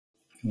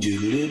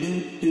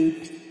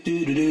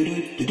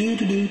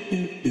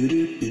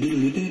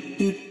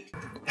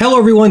Hello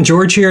everyone,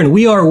 George here, and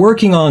we are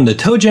working on the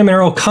Toejam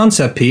Earl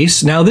concept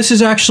piece. Now this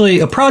is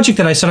actually a project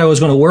that I said I was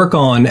going to work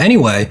on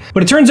anyway,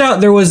 but it turns out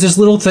there was this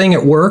little thing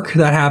at work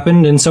that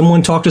happened and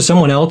someone talked to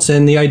someone else,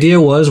 and the idea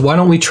was, why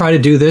don't we try to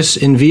do this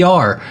in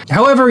VR?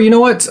 However, you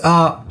know what?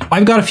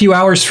 I've got a few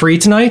hours free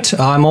tonight.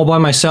 I'm all by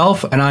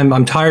myself and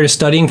I'm tired of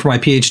studying for my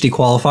PhD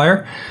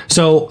qualifier.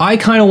 So I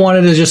kind of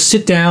wanted to just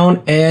sit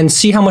down and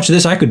see how much of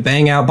this I could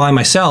bang out by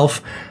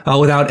myself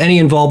without any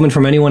involvement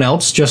from anyone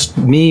else, just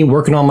me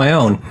working on my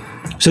own.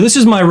 So this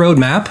is my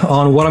roadmap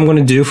on what I'm going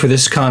to do for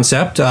this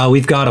concept.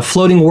 We've got a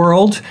floating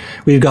world,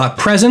 we've got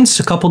presents,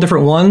 a couple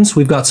different ones,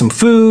 we've got some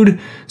food,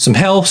 some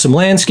health, some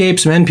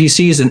landscapes, some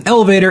NPCs, an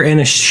elevator, and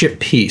a ship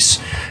piece.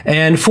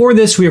 And for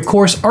this, we of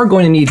course are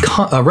going to need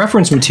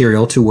reference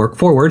material to work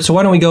forward, so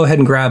why don't we go ahead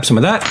and grab some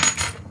of that.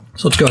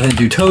 So let's go ahead and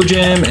do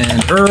Toejam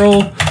and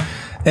Earl.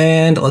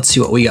 And let's see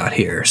what we got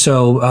here.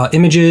 So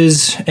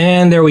images,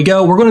 and there we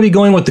go. We're going to be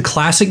going with the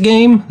classic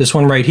game, this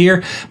one right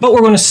here, but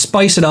we're going to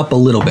spice it up a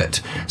little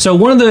bit. So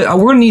we're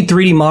going to need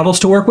 3D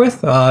models to work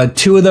with.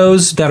 Two of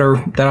those that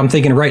I'm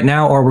thinking right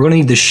now are we're going to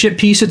need the ship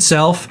piece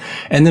itself,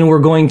 and then we're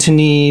going to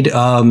need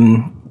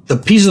the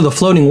pieces of the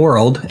floating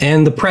world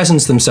and the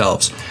presents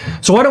themselves.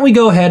 So why don't we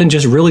go ahead and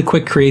just really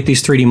quick create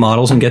these 3D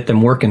models and get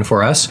them working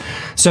for us.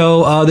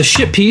 So the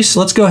ship piece,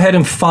 let's go ahead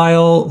and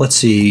file, let's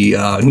see,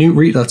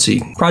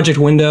 project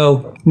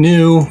window,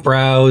 new,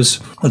 browse.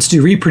 Let's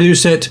do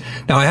reproduce it.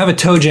 Now I have a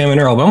Toejam and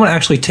Earl, but I'm gonna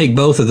actually take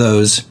both of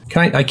those.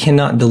 I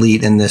cannot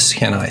delete in this,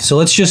 can I? So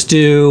let's just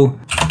do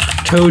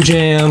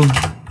Toejam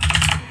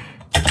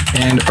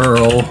and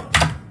Earl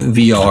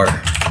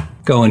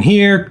VR. Go in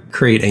here,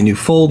 create a new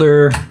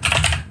folder,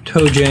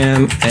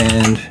 Toejam,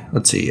 and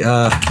let's see,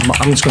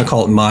 I'm just going to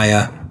call it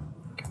Maya.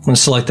 I'm going to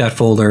select that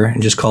folder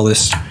and just call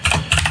this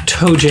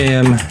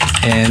Toejam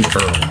and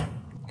Earl.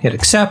 Hit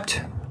accept.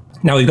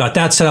 Now we've got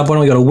that set up. Why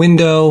don't we go to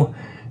window,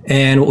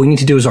 and what we need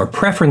to do is our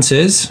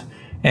preferences,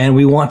 and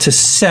we want to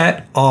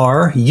set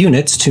our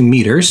units to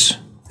meters.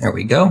 There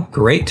we go,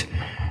 great.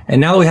 And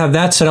now that we have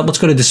that set up, let's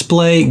go to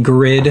display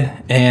grid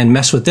and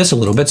mess with this a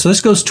little bit. So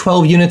this goes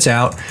 12 units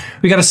out.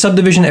 We got a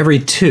subdivision every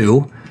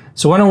 2.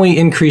 So why don't we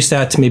increase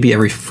that to maybe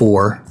every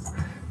 4,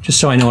 just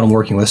so I know what I'm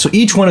working with. So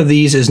each one of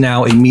these is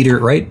now a meter,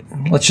 right?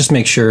 Let's just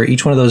make sure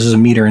each one of those is a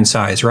meter in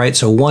size, right?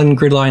 So 1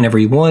 grid line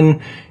every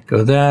 1,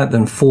 go that,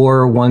 then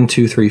 4, 1,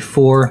 2, 3,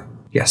 4.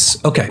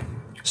 Yes, okay.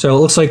 So it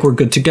looks like we're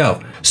good to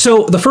go.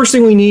 So the first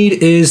thing we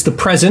need is the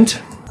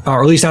present,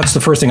 or at least that's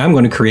the first thing I'm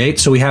going to create.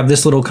 So we have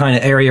this little kind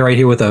of area right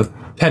here with a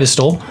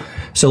pedestal.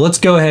 So let's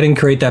go ahead and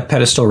create that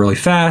pedestal really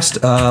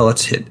fast.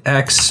 Let's hit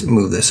X,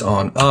 move this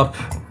on up.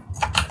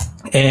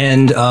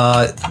 And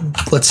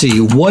let's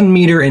see, 1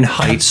 meter in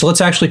height. So let's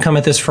actually come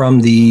at this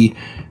from the,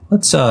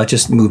 let's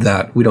just move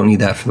that. We don't need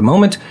that for the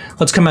moment.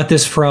 Let's come at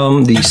this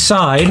from the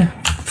side,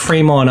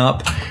 frame on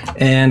up,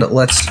 and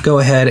let's go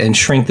ahead and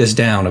shrink this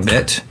down a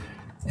bit.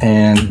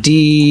 And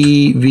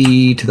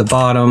DV to the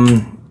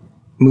bottom,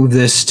 move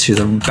this to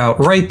the about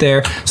right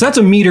there. So that's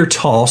a meter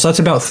tall, so that's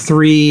about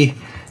 3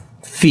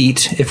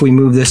 feet if we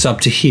move this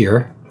up to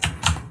here.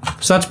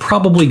 So that's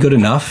probably good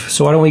enough.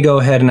 So why don't we go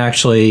ahead and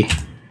actually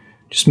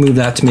just move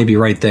that to maybe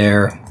right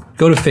there.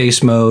 Go to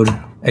face mode,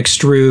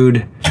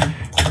 extrude,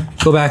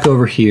 go back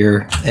over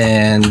here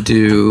and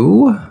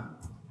do,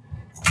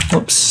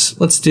 whoops,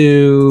 let's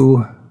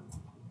do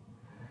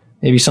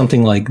maybe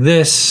something like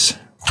this.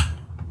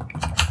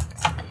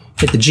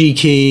 Hit the G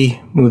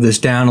key, move this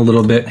down a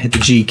little bit, hit the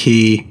G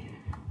key,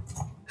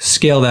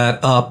 scale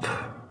that up,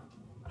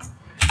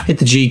 hit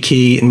the G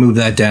key and move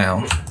that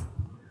down.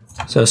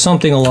 So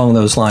something along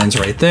those lines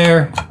right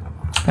there.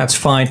 That's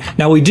fine.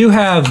 Now we do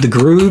have the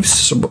grooves.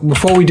 So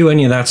before we do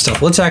any of that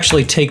stuff, let's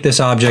actually take this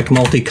object,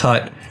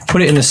 multi-cut,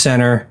 put it in the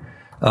center.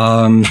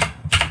 Let's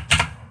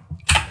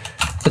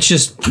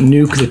just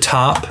nuke the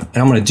top, and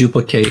I'm going to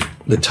duplicate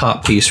the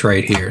top piece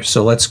right here.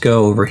 So let's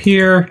go over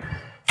here,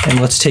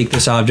 and let's take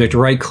this object,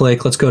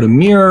 right-click, let's go to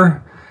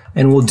mirror,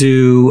 and we'll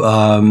do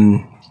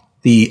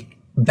the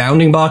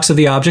bounding box of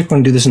the object. We're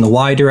going to do this in the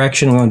Y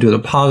direction. We're going to do the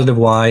positive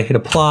Y, hit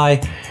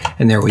apply,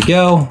 and there we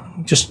go.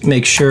 Just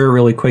make sure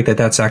really quick that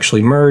that's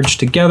actually merged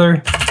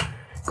together.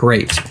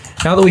 Great.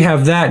 Now that we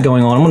have that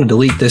going on, I'm going to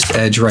delete this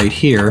edge right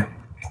here.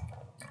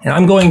 And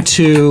I'm going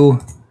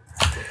to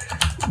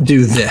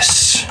do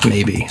this,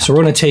 maybe. So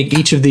we're going to take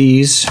each of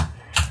these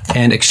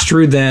and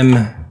extrude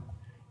them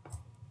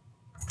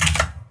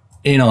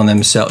in on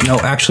themselves. No,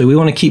 actually, we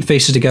want to keep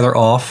faces together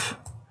off.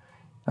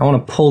 I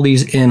want to pull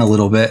these in a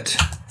little bit.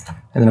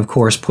 And then, of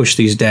course, push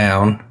these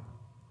down.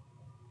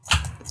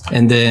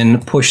 And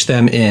then push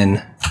them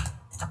in.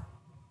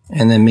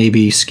 And then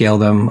maybe scale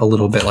them a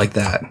little bit like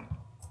that.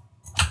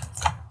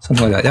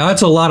 Something like that. Now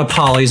that's a lot of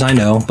polys, I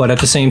know, but at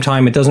the same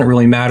time, it doesn't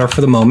really matter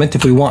for the moment.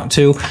 If we want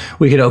to,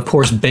 we could of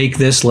course bake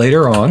this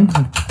later on.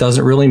 It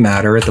doesn't really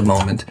matter at the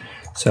moment.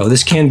 So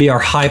this can be our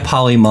high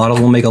poly model.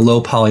 We'll make a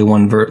low poly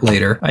one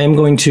later. I am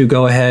going to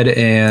go ahead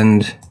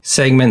and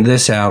segment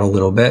this out a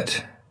little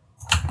bit.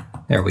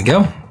 There we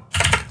go.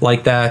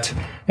 like that.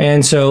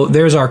 And so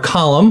there's our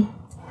column,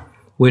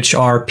 which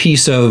our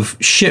piece of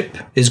ship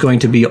is going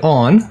to be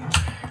on.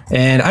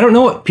 And I don't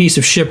know what piece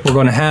of ship we're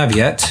going to have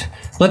yet.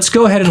 Let's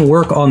go ahead and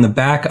work on the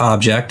back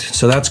object.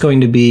 So that's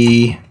going to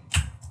be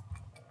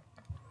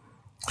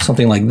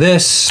something like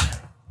this.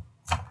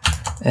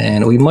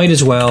 And we might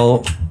as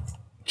well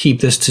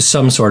keep this to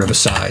some sort of a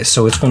size.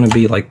 So it's going to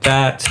be like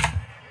that,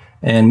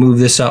 and move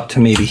this up to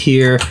maybe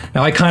here.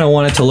 Now I kind of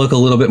want it to look a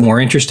little bit more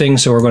interesting.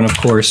 So we're going to, of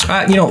course,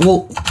 you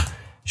know,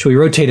 should we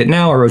rotate it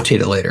now or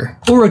rotate it later?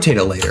 We'll rotate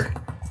it later.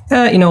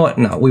 You know what?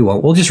 No, we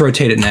won't. We'll just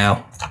rotate it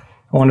now.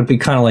 I want it to be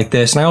kind of like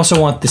this. And I also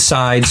want the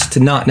sides to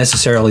not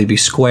necessarily be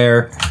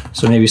square.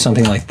 So maybe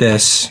something like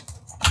this.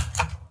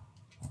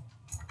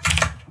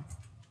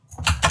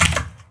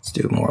 Let's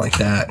do it more like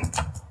that.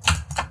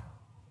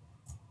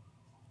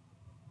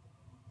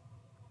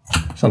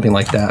 Something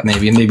like that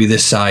maybe. And maybe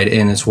this side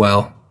in as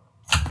well.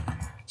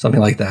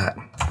 Something like that.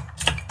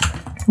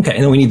 Okay,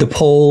 and then we need the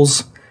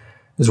poles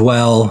as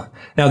well.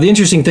 Now the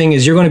interesting thing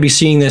is you're going to be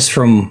seeing this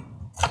from...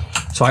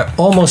 So I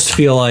almost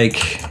feel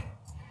like,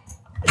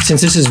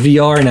 since this is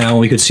VR now,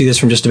 we could see this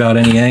from just about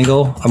any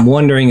angle. I'm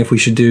wondering if we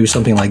should do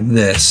something like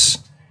this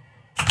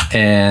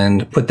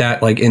and put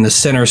that like in the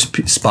center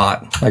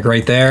spot, like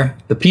right there.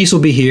 The piece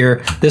will be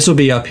here. This will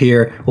be up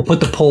here. We'll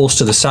put the poles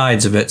to the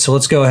sides of it. So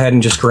let's go ahead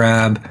and just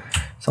grab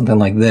something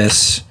like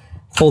this,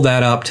 pull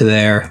that up to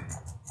there.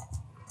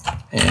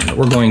 And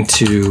we're going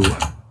to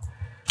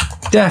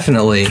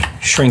definitely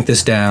shrink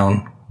this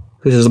down.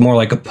 This is more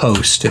like a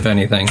post, if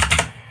anything.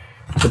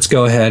 Let's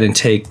go ahead and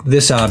take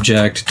this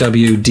object,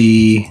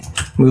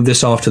 WD, move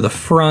this off to the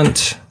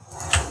front,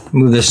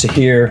 move this to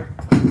here.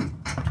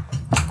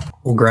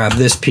 We'll grab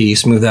this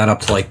piece, move that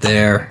up to like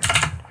there.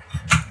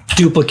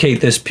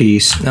 Duplicate this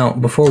piece. Now,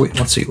 before we,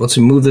 let's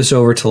move this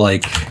over to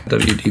like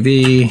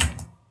WDV,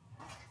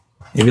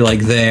 maybe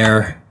like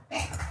there.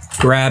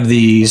 Grab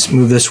these,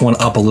 move this one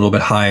up a little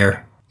bit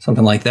higher.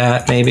 Something like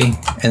that, maybe.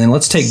 And then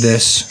let's take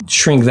this,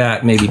 shrink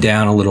that maybe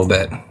down a little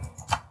bit.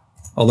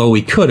 Although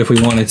we could, if we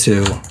wanted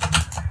to,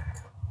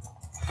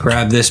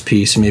 grab this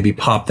piece and maybe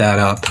pop that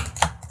up.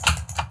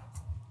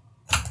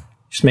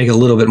 Just make it a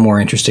little bit more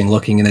interesting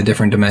looking in a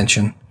different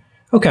dimension.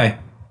 Okay.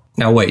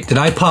 Now wait, did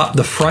I pop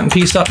the front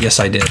piece up? Yes,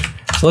 I did.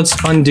 So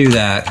let's undo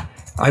that.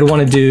 I'd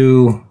want to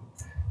do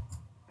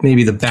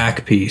maybe the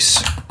back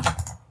piece,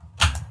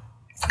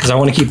 because I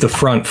want to keep the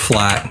front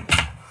flat.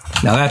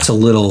 Now that's a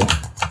little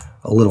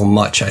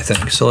much, I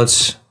think. So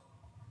let's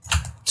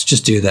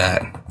just do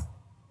that.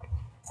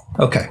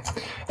 Okay.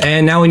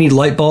 And now we need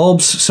light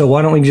bulbs. So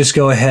why don't we just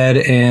go ahead,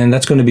 and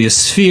that's going to be a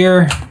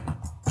sphere,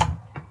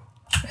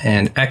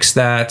 and X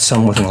that,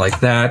 something like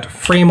that.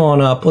 Frame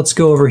on up. Let's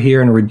go over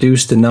here and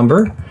reduce the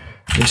number.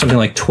 Maybe something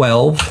like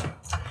 12.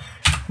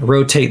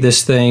 Rotate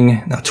this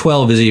thing. Now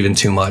 12 is even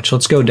too much.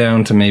 Let's go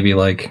down to maybe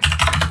like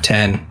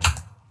 10.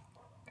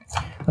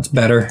 That's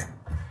better.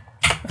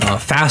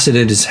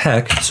 Faceted as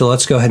heck. So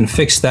let's go ahead and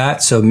fix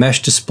that. So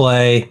mesh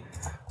display,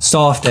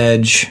 soft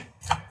edge,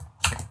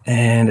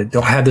 and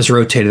I'll have this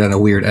rotated at a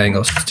weird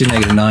angle. So let's do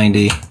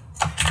 -90.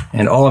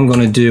 And all I'm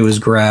going to do is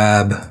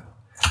grab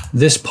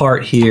this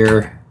part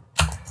here,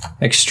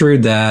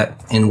 extrude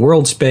that in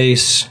world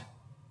space,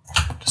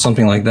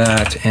 something like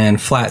that,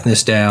 and flatten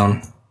this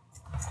down.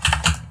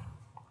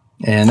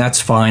 And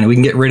that's fine. We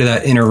can get rid of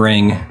that inner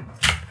ring.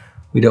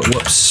 We don't,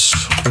 whoops.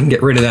 We can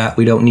get rid of that.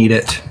 We don't need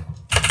it.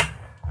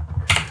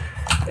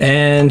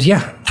 And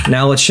yeah,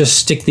 now let's just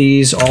stick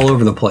these all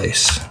over the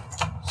place.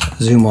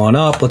 So zoom on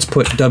up. Let's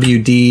put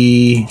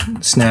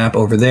WD, snap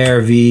over there,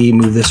 V,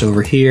 move this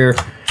over here.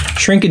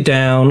 Shrink it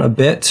down a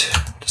bit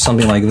to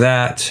something like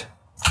that.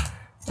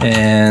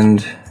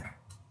 And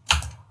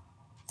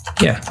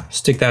yeah,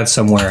 stick that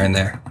somewhere in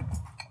there.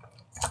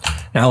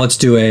 Now let's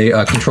do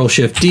a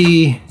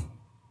Control-Shift-D,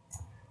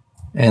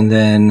 and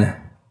then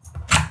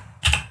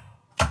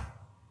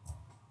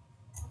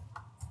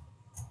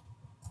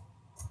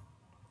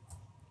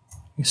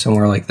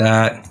somewhere like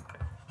that.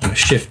 And a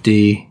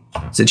Shift-D.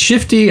 Is it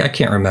Shift-D? I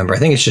can't remember. I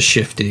think it's just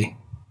Shift-D.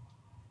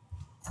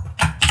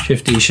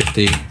 Shift-D,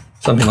 Shift-D.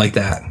 Something like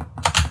that.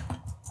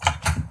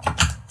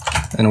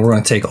 And we're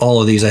going to take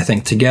all of these, I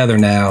think, together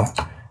now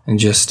and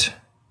just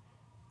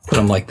put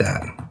them like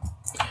that.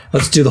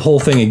 Let's do the whole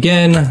thing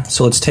again.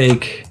 So let's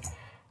take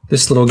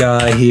this little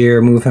guy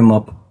here, move him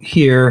up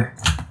here.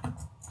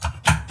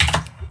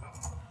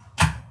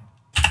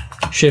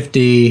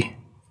 Shift-D.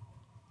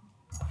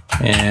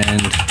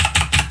 And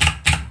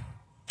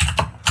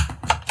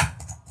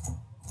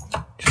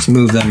just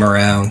move them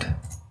around.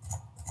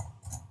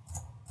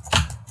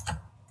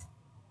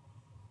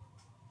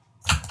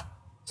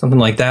 Something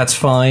like that's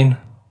fine.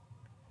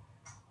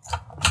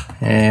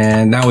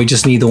 And now we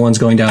just need the ones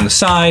going down the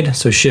side.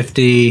 So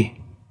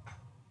Shift-D.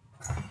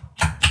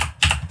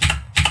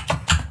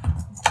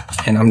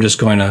 And I'm just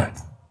going to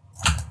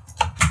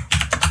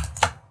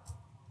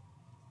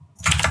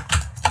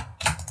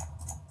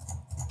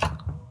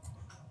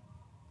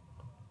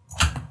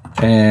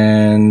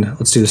and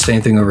let's do the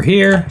same thing over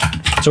here.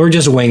 So we're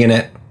just winging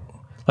it.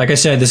 Like I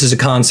said, this is a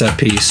concept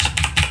piece.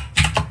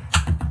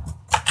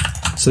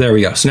 So there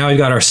we go. So now we've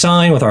got our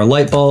sign with our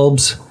light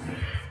bulbs.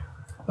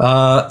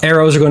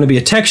 Arrows are going to be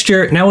a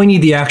texture. Now we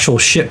need the actual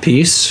ship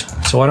piece.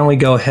 So why don't we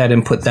go ahead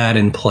and put that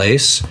in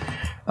place.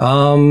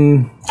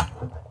 So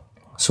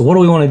what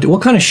do we want to do?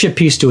 What kind of ship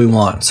piece do we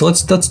want? So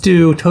let's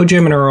do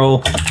Toejam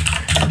Earl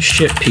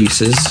ship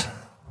pieces.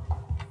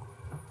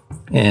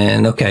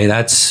 And okay,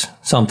 that's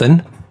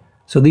something.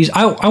 So these,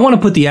 I want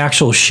to put the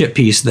actual ship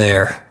piece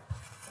there,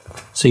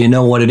 so you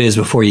know what it is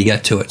before you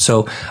get to it.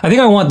 So I think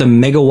I want the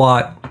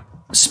megawatt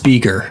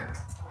speaker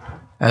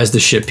as the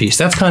ship piece.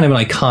 That's kind of an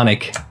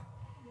iconic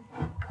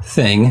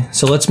thing.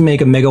 So let's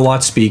make a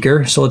megawatt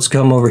speaker. So let's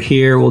come over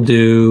here. We'll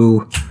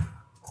do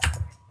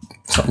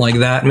something like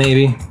that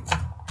maybe.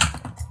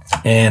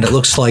 And it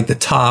looks like the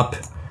top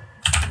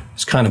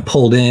is kind of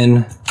pulled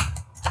in.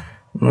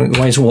 We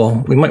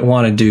might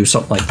want to do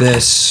something like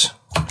this.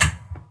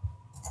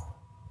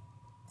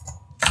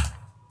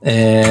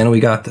 And we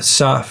got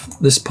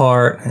this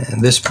part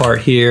and this part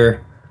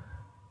here.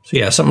 So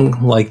yeah,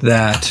 something like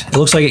that. It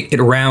looks like it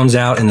rounds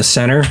out in the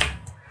center. So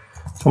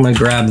I'm going to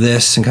grab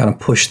this and kind of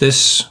push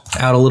this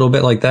out a little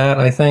bit like that,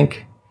 I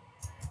think.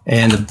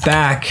 And the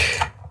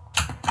back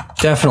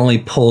definitely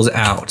pulls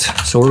out.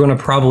 So we're going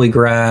to probably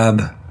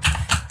grab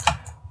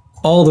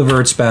all the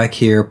verts back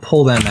here,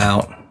 pull them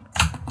out.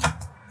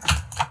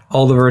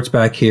 All the verts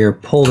back here,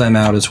 pull them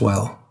out as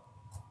well.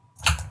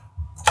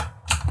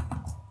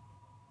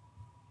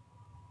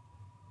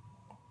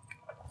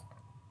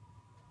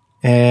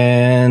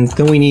 And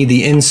then we need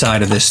the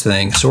inside of this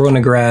thing. So we're going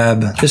to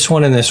grab this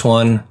one and this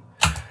one,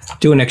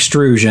 do an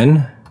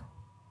extrusion.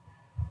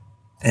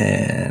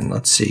 And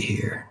let's see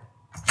here.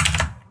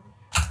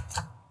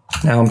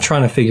 Now I'm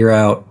trying to figure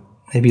out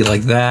maybe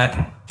like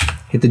that.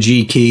 Hit the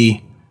G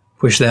key,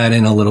 push that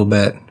in a little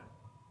bit.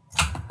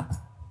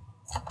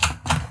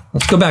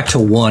 Let's go back to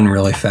 1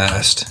 really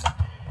fast.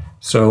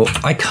 So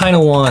I kind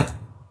of want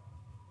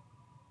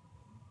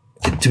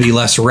it to be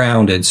less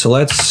rounded. So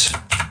let's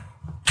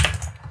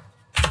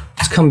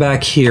come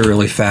back here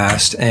really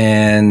fast,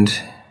 and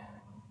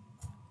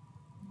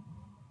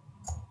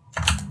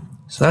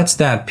so that's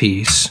that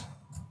piece.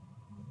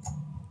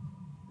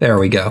 There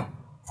we go.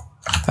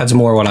 That's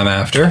more what I'm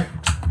after.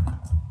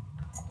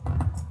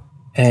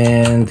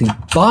 And the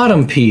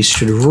bottom piece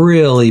should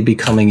really be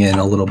coming in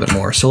a little bit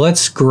more. So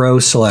let's grow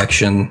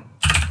selection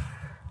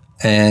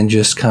and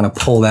just kind of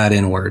pull that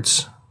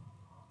inwards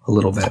a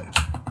little bit.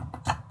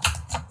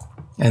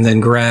 And then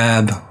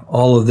grab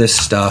all of this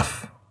stuff.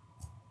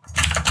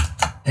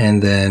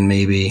 And then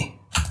maybe,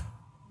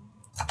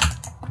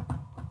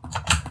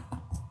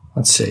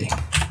 let's see.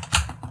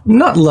 I'm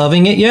not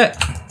loving it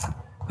yet.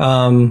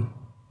 But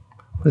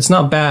it's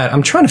not bad.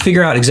 I'm trying to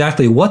figure out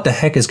exactly what the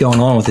heck is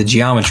going on with the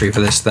geometry for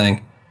this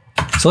thing.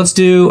 So let's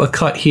do a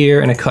cut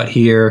here and a cut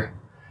here,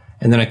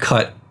 and then a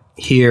cut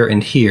here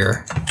and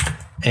here.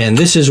 And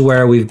this is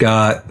where we've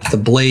got the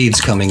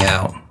blades coming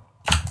out.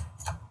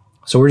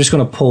 So we're just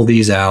going to pull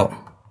these out.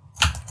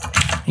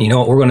 And you know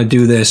what? We're going to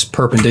do this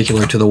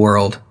perpendicular to the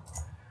world.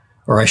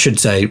 Or I should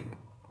say,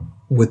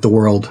 with the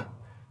world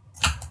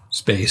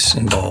space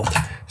involved.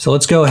 So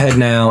let's go ahead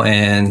now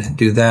and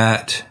do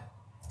that,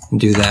 and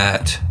do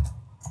that.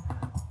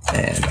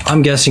 And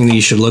I'm guessing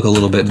these should look a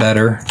little bit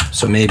better.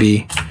 So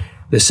maybe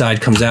this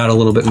side comes out a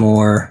little bit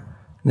more,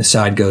 and this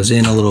side goes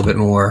in a little bit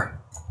more.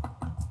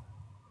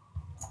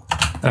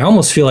 And I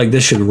almost feel like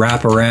this should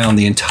wrap around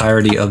the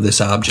entirety of this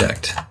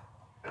object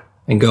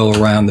and go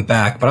around the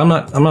back, but I'm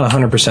not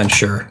 100%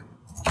 sure.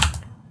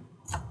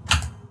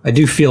 I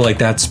do feel like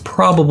that's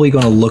probably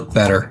going to look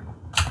better.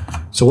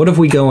 So what if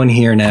we go in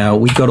here now,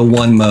 we go to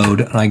 1 mode,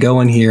 and I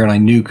go in here and I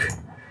nuke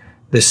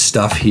this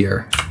stuff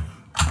here.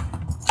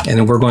 And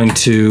then we're going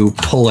to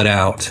pull it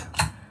out.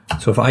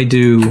 So if I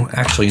do,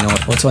 actually, you know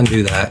what, let's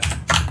undo that.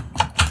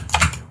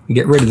 We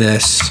get rid of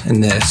this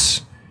and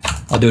this.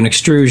 I'll do an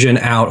extrusion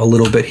out a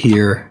little bit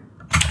here.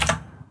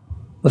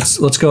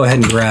 Let's go ahead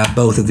and grab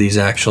both of these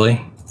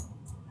actually.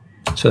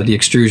 So the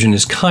extrusion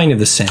is kind of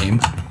the same.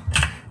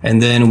 And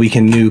then we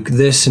can nuke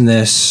this and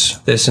this,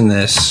 this and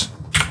this,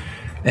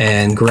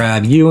 and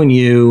grab you and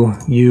you,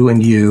 you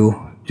and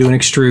you, do an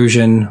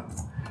extrusion,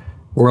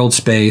 world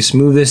space,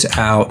 move this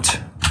out,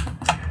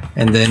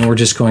 and then we're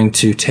just going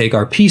to take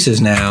our pieces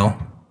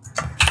now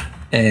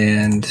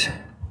and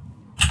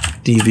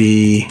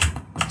DV,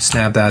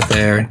 snap that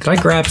there. Did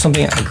I grab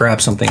something? I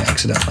grabbed something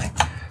accidentally.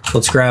 So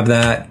let's grab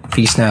that,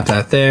 V-snap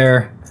that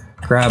there,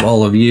 grab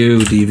all of you,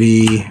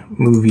 DV,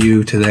 move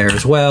you to there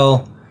as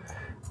well.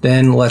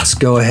 Then let's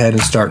go ahead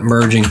and start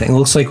merging things. It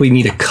looks like we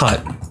need a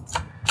cut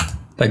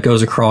that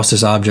goes across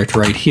this object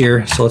right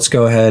here. So let's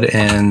go ahead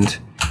and,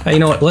 you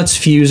know what, let's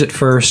fuse it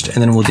first and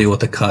then we'll deal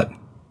with the cut.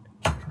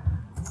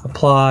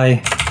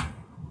 Apply,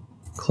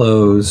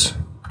 close,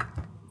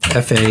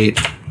 F8,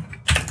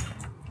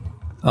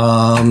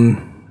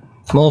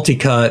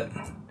 multi-cut,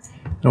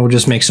 and we'll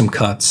just make some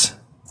cuts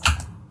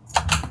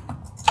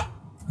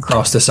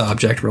across this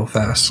object real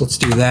fast. Let's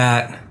do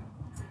that.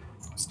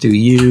 Let's do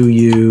you,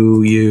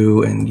 you,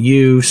 you, and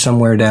you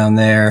somewhere down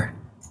there.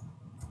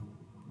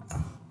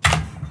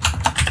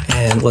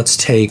 And let's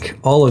take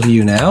all of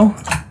you now.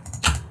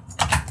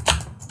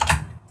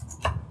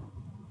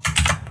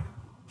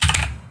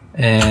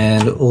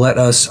 And let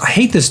us, I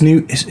hate this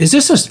new, is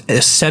this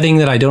a setting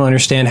that I don't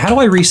understand? How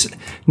do I reset?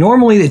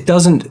 Normally it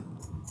doesn't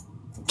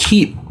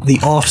keep the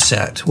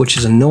offset, which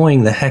is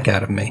annoying the heck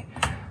out of me.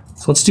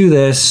 So let's do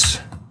this.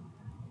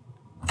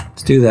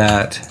 Let's do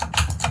that.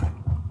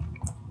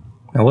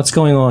 Now what's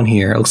going on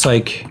here? It looks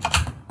like,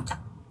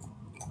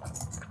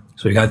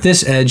 so we got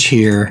this edge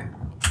here,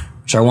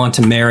 which I want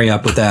to marry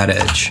up with that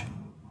edge.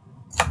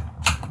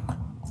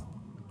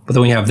 But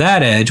then we have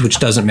that edge, which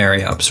doesn't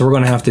marry up. So we're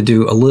going to have to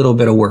do a little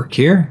bit of work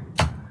here.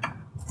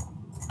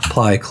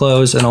 Apply,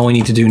 close, and all we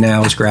need to do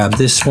now is grab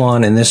this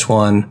one, and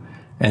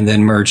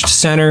then merge to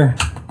center.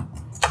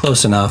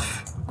 Close enough.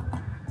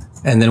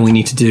 And then we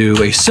need to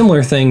do a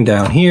similar thing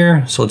down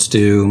here. So let's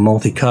do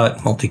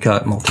multi-cut,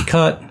 multi-cut,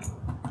 multi-cut.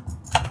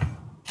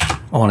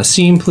 On a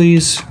seam,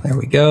 please. There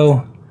we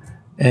go.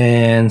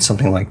 And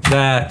something like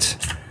that.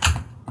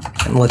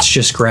 And let's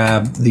just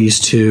grab these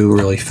two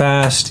really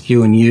fast,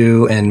 you,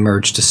 and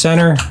merge to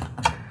center.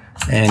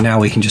 And now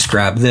we can just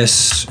grab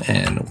this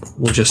and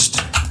we'll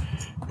just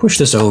push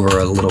this over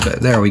a little bit.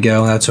 There we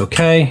go, that's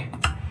okay.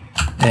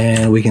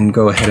 And we can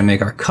go ahead and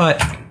make our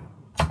cut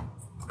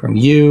from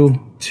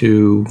you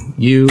to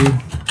you.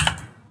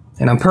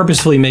 And I'm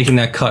purposefully making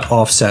that cut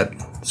offset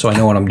so I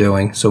know what I'm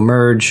doing. So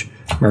merge,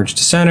 merge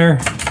to center.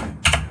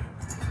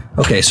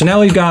 Okay, so now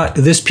we've got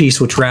this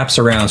piece which wraps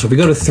around. So if we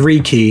go to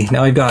 3 key,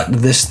 now we've got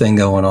this thing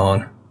going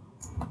on.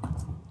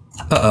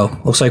 Uh-oh,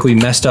 looks like we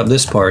messed up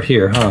this part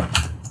here, huh?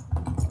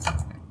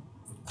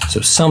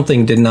 So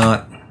something did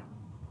not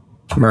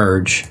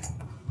merge.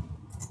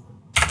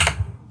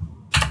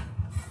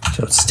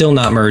 So it's still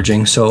not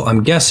merging. So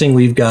I'm guessing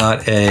we've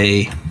got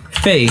a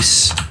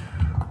face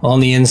on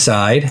the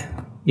inside.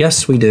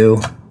 Yes, we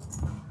do.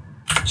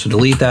 So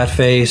delete that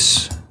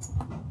face.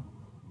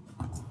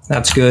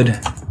 That's good.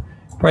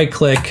 Right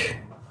click,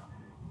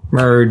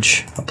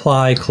 merge,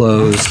 apply,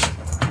 close,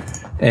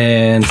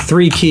 and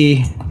 3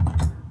 key,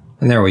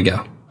 and there we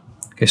go.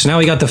 Okay, so now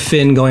we got the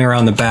fin going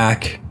around the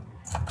back.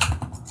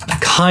 I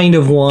kind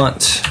of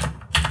want,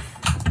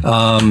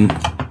 an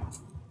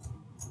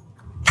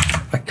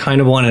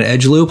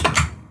edge loop,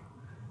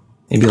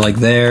 maybe like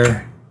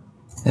there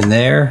and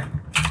there.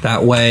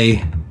 That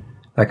way,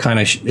 that kind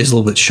of is a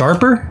little bit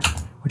sharper,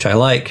 which I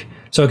like.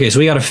 So okay, so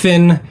we got a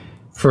fin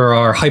for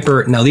our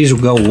hyper. Now these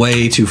will go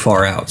way too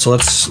far out, so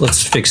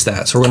let's fix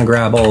that. So we're going to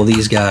grab all of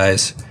these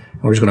guys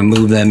and we're just going to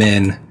move them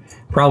in.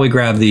 Probably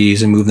grab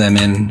these and move them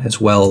in as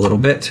well a little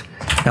bit.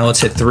 Now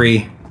let's hit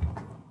 3.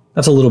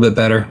 That's a little bit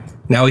better.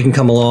 Now we can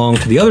come along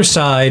to the other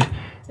side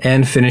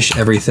and finish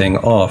everything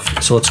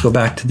off. So let's go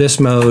back to this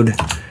mode,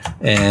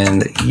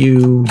 and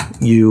you,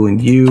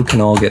 and you can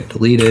all get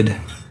deleted,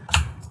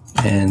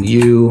 and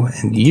you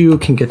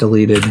can get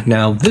deleted.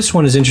 Now this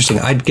one is interesting.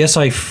 I guess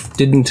I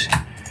didn't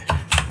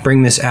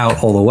bring this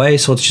out all the way,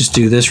 so let's just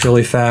do this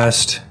really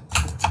fast.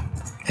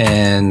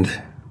 And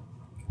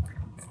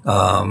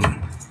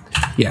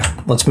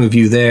yeah, let's move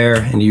you there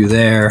and you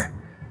there,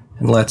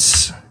 and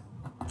let's,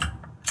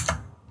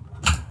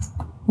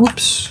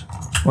 whoops,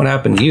 what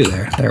happened to you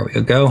there? There we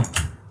go.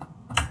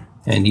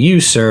 And you,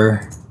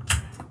 sir,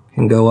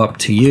 can go up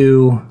to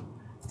you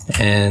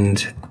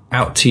and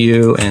out to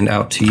you and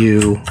out to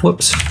you.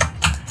 Whoops,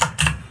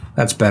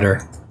 that's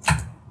better.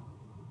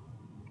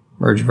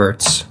 Merge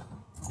verts.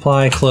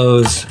 Apply,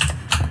 close,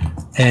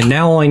 and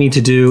now all I need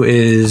to do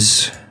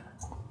is,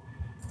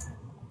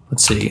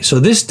 let's see, so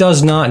this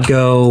does not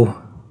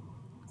go,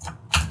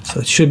 so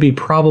it should be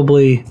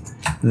probably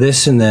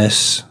this and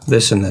this,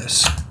 this and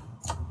this.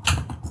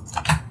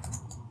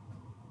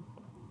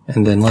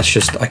 And then let's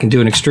just, I can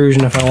do an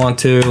extrusion if I want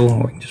to,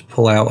 or we can just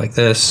pull out like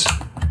this.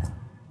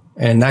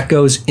 And that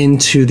goes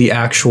into the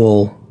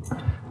actual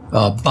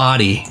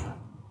body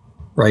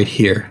right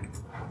here.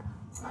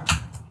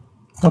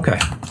 Okay.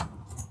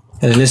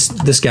 And then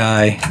this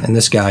guy and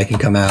this guy can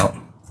come out.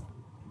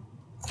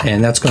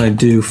 And that's going to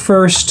do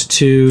first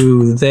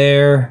to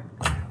there.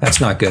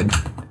 That's not good.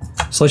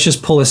 So let's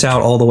just pull this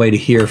out all the way to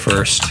here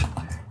first,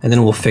 and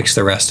then we'll fix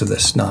the rest of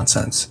this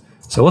nonsense.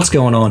 So what's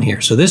going on here?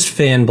 So this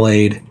fan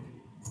blade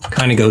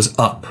kind of goes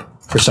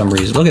up for some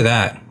reason. Look at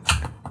that.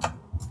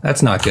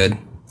 That's not good.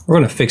 We're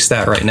going to fix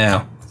that right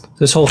now.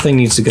 This whole thing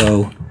needs to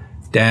go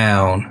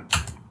down.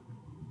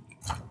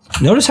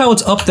 Notice how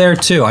it's up there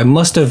too. I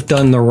must have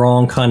done the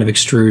wrong kind of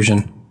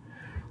extrusion.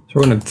 So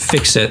we're going to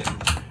fix it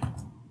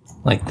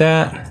like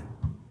that,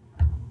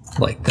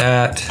 like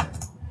that.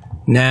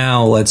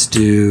 Now let's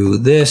do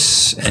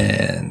this,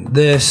 and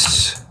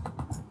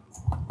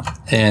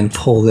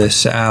pull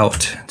this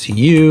out to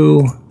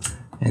you,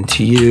 and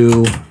to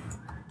you.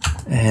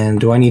 And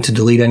do I need to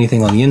delete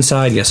anything on the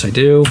inside? Yes, I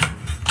do.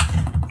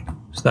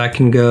 So that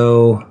can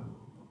go.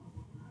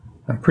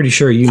 I'm pretty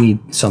sure you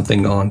need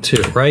something on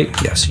too, right?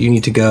 Yes, you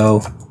need to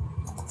go.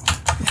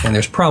 And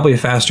there's probably a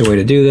faster way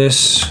to do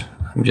this.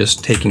 I'm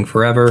just taking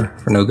forever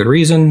for no good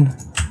reason.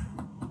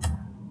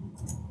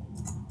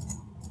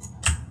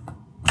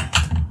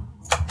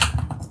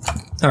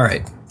 All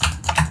right.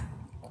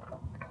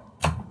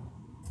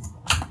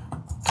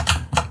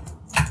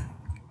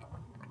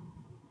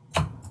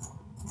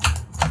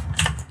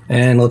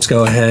 And let's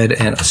go ahead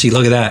and see,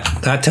 look at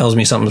that. That tells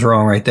me something's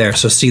wrong right there.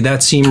 So see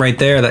that seam right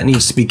there, that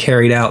needs to be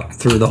carried out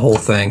through the whole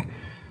thing.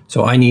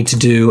 So I need to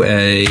do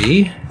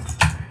a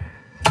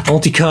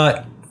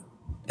multi-cut,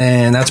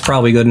 and that's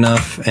probably good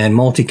enough. And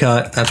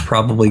multi-cut, that's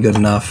probably good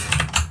enough.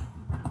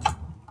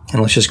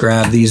 And let's just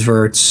grab these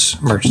verts,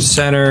 merge to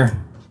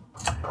center,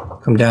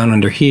 come down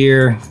under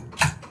here,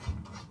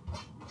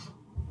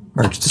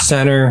 merge to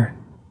center.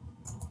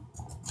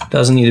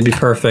 Doesn't need to be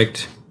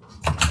perfect,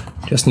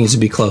 just needs to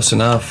be close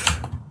enough.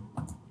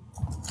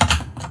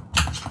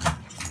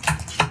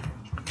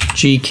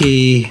 G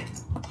key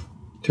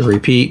to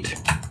repeat,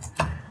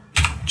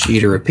 G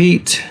to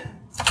repeat,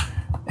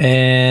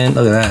 and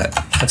look at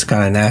that. That's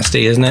kind of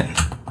nasty, isn't it?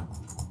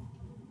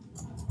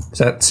 Is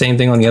that the same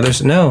thing on the other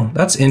side? No,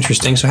 that's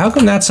interesting. So how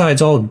come that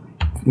side's all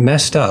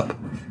messed up?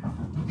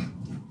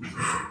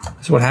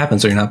 That's what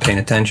happens when you're not paying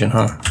attention,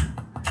 huh?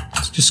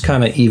 Let's just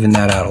kind of even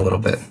that out a little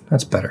bit.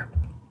 That's better.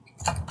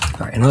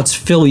 All right, and let's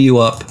fill you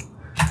up.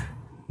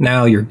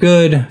 Now you're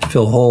good,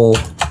 fill hole.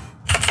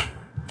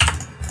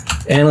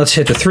 And let's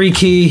hit the 3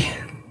 key.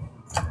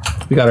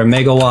 We got our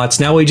megawatts.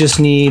 Now we just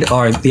need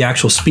the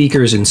actual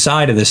speakers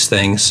inside of this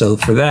thing. So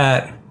for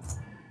that,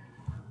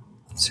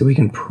 so we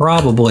can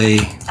probably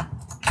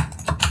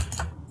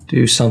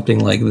do something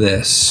like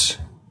this.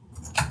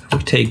 We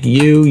take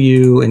U,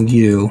 U, and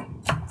U,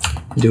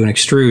 and do an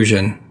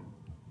extrusion.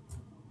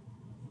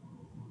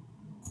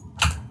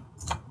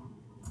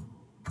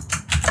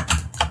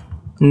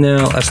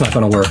 No, that's not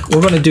going to work.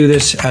 We're going to do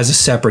this as a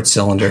separate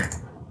cylinder.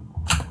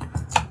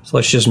 So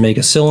let's just make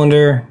a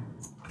cylinder,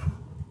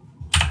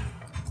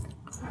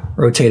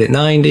 rotate it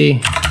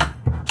 90,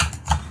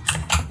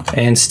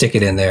 and stick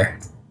it in there.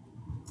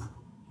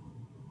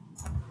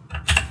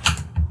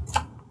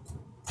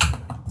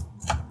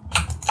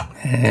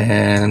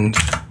 And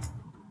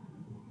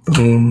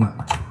boom.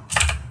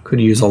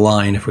 Could use a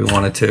line if we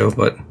wanted to,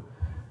 but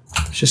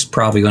it's just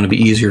probably going to be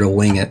easier to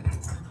wing it.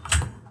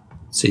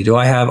 Let's see,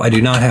 I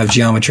do not have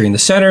geometry in the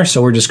center,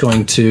 so we're just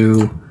going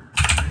to,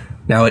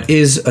 now it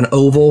is an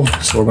oval,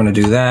 so we're going to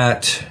do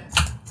that,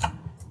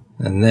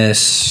 and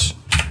this,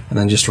 and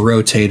then just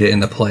rotate it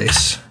into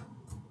place.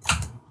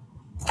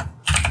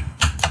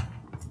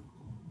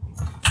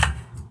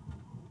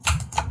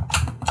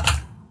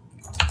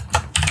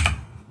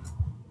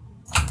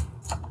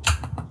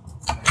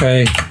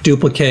 Okay,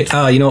 duplicate.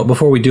 You know what,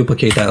 before we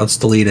duplicate that, let's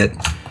delete it.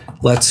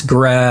 Let's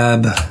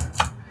grab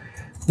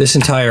this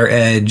entire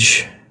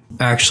edge.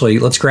 Actually,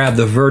 let's grab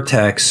the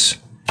vertex,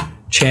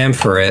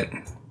 chamfer it,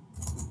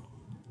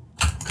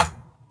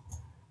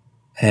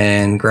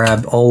 and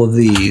grab all of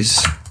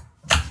these.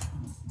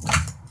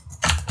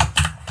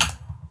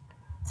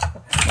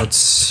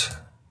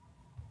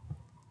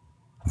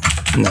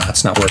 No,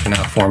 that's not working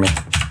out for me.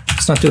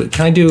 Let's not do it.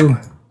 Can I do,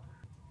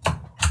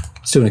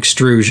 let's do an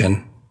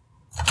extrusion.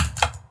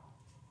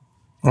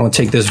 I want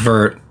to take this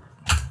vert.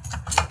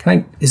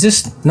 Is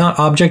this not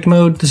object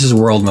mode? This is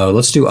world mode.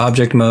 Let's do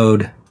object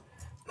mode.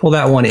 Pull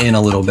that one in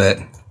a little bit.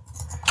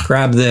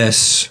 Grab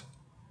this,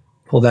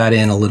 pull that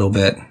in a little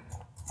bit.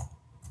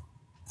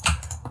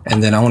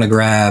 And then I want to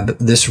grab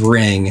this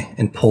ring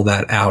and pull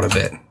that out a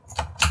bit.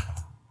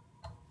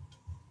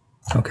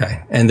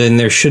 Okay, and then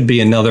there should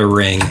be another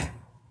ring.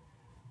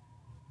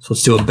 So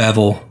let's do a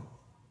bevel.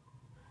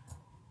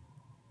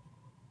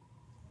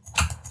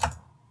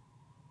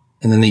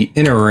 And then the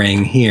inner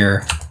ring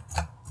here.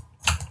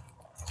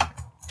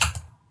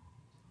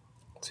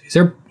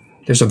 So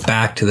there's a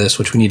back to this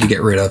which we need to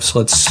get rid of. So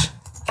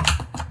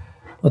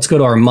let's go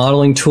to our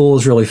modeling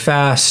tools really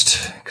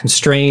fast.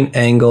 Constraint,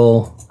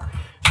 angle,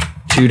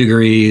 2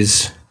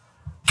 degrees.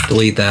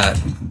 Delete that.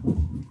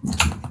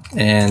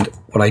 And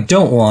what I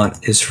don't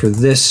want is for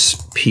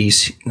this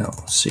piece. No,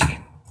 let's see.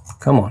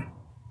 Come on.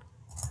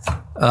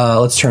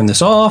 Let's turn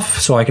this off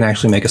so I can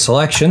actually make a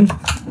selection.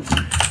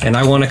 And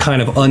I want to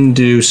kind of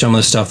undo some of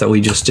the stuff that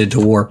we just did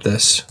to warp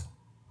this.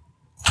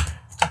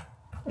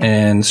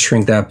 And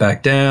shrink that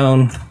back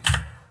down.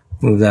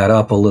 Move that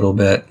up a little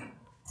bit.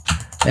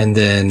 And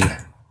then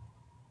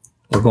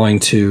we're going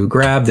to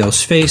grab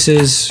those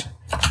faces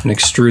and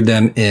extrude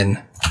them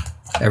in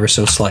ever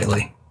so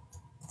slightly.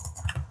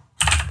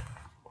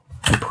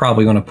 I'm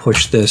probably going to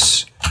push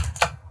this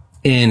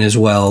in as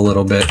well a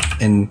little bit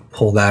and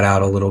pull that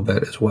out a little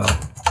bit as well.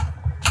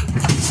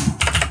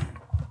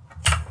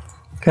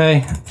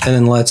 Okay, and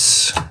then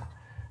let's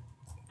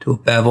do a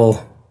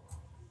bevel.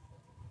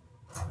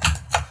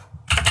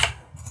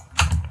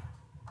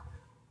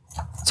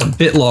 It's a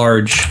bit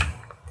large.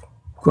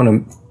 I'm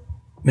going to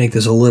make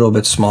this a little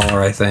bit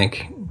smaller, I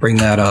think. Bring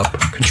that up.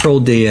 Control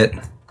D it.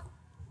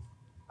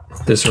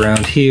 Put this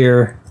around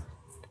here.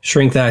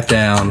 Shrink that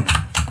down.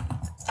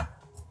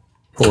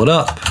 Pull it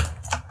up.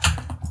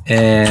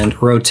 And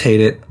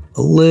rotate it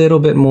a little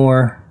bit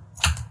more.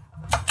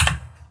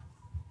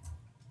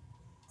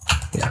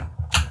 Yeah.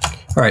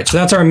 All right, so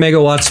that's our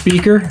megawatt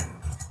speaker.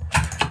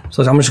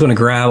 So I'm just going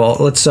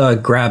to let's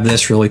grab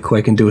this really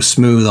quick and do a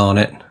smooth on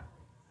it.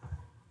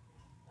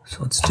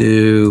 So let's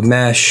do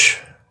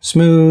mesh,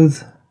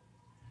 smooth.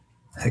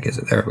 Heck is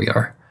it? There we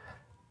are.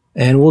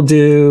 And we'll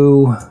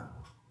do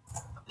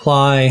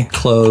apply,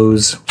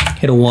 close,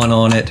 hit a 1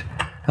 on it.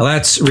 Now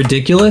that's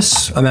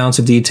ridiculous amounts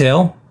of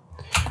detail.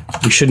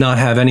 We should not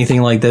have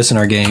anything like this in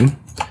our game.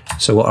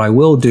 So what I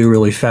will do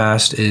really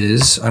fast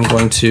is I'm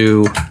going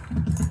to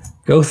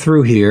go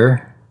through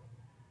here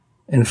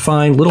and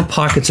find little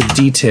pockets of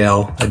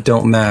detail that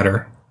don't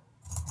matter.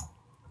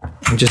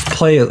 And just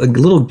play a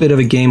little bit of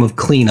a game of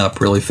cleanup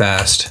really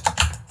fast.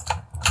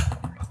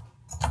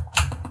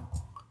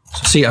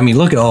 So see, I mean,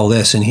 look at all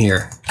this in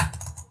here.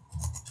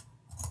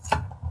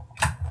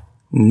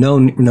 No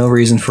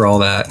reason for all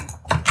that.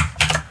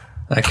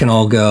 That can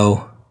all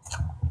go.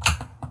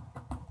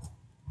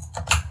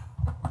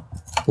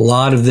 A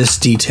lot of this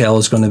detail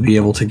is going to be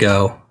able to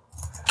go.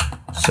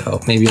 So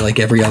maybe like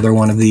every other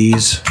one of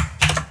these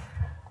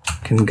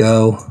can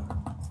go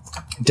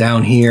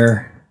down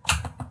here.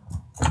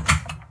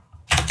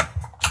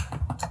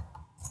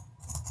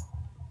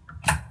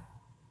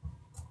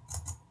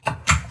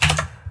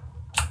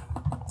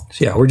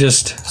 So yeah, we're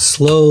just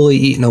slowly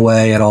eating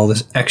away at all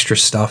this extra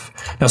stuff.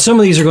 Now some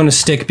of these are going to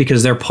stick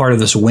because they're part of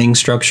this wing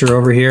structure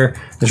over here.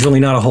 There's really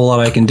not a whole lot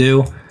I can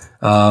do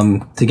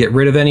to get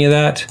rid of any of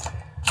that.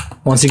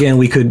 Once again,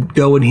 we could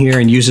go in here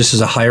and use this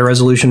as a higher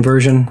resolution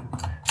version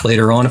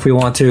later on if we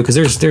want to, because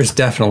there's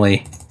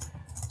definitely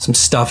some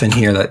stuff in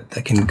here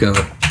that can go,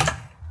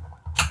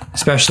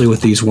 especially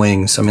with these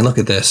wings. I mean, look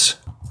at this.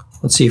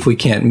 Let's see if we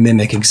can't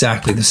mimic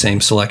exactly the same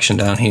selection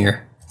down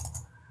here.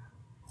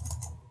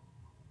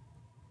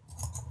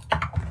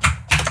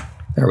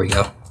 There we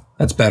go.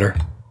 That's better.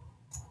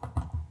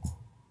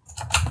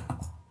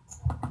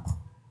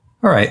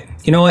 All right,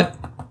 you know what?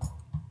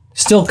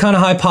 Still kind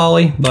of high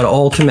poly, but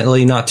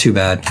ultimately not too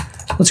bad.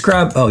 Let's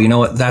grab, oh, you know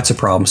what? That's a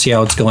problem. See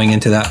how it's going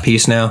into that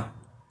piece now?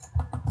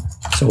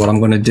 So what I'm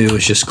going to do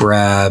is just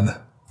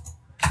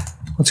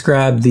let's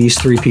grab these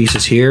 3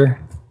 pieces here,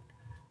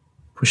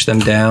 push them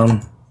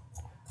down,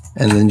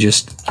 and then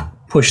just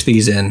push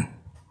these in.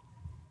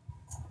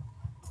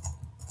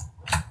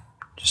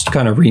 Just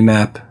kind of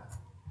remap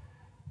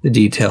the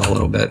detail a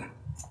little bit.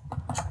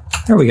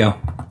 There we go.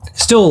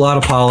 Still a lot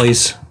of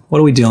polys. What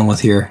are we dealing with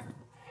here?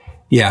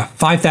 Yeah,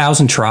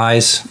 5,000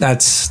 tries.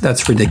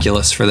 That's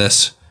ridiculous for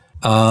this.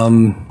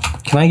 Can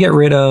I get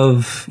rid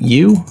of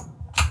you?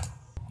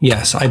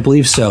 Yes, I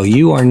believe so.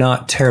 You are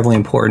not terribly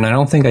important. I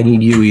don't think I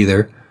need you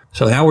either.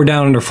 So now we're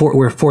down under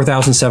we're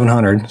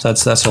 4,700. So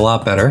that's a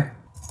lot better.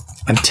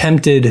 I'm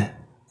tempted.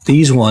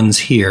 These ones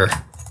here,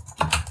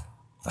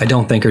 I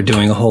don't think are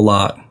doing a whole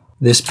lot.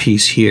 This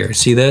piece here,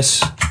 see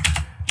this?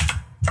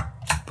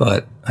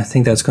 But I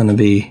think that's going to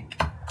be.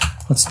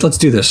 Let's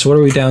do this. So what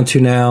are we down to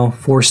now?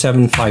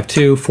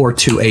 4752,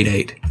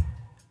 4288.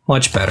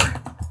 Much better.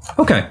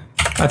 Okay,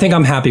 I think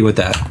I'm happy with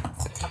that.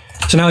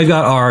 So now we've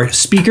got our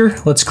speaker.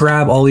 Let's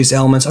grab all these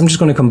elements. I'm just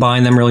going to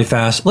combine them really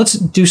fast. Let's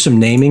do some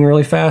naming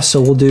really fast.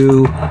 So we'll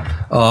do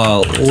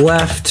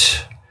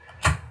left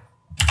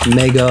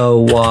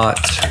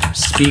megawatt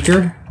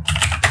speaker.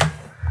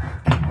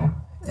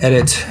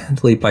 Edit,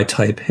 delete by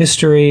type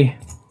history.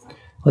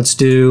 Let's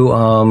do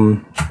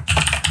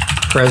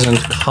present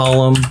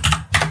column.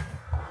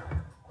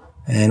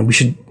 And we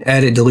should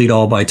edit, delete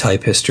all by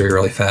type history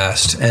really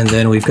fast. And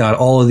then we've got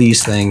all of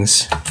these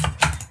things.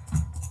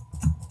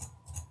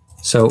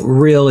 So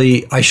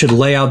really, I should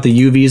lay out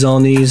the UVs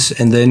on these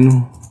and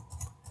then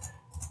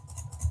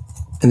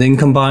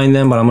combine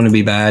them, but I'm going to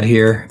be bad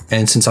here.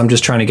 And since I'm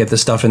just trying to get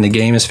this stuff in the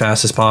game as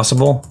fast as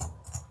possible,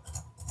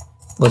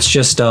 let's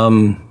just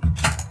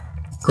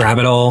grab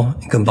it all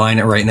and combine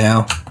it right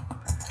now.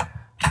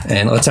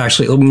 And let's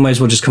actually, we might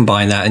as well just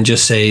combine that and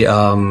just say,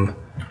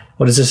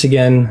 what is this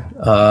again?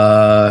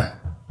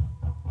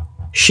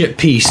 Ship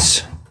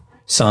piece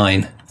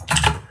sign.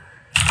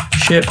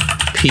 Ship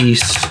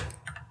piece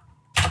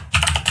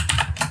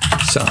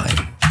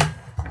sign.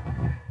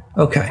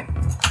 Okay.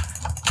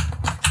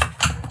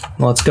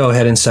 Let's go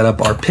ahead and set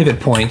up our pivot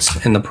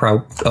points in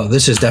the oh,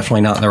 this is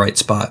definitely not in the right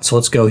spot. So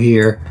let's go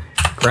here,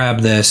 grab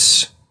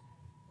this,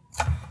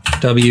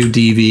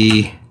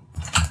 WDV,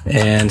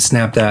 and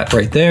snap that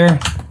right there.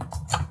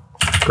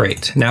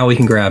 Great. Now we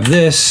can grab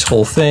this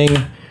whole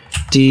thing,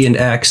 D and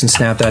X, and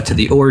snap that to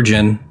the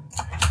origin,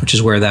 which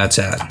is where that's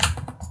at.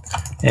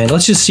 And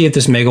let's just see if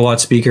this megawatt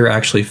speaker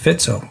actually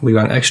fits. So we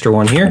got an extra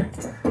one here.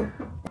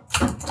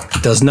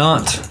 It does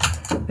not.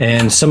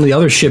 And some of the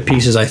other ship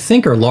pieces I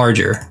think are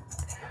larger.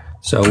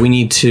 So we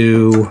need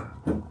to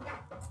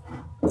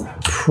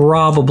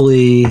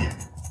probably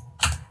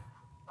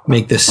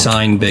make this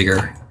sign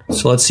bigger.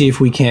 So let's see if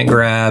we can't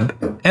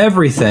grab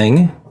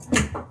everything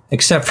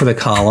except for the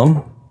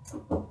column.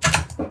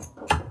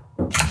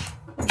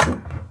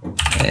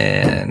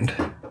 And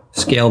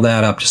scale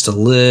that up just a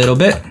little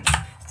bit.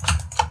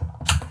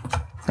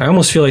 I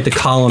almost feel like the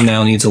column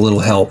now needs a little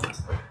help.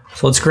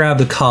 So let's grab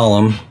the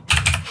column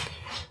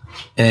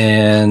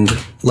and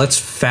let's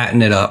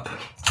fatten it up.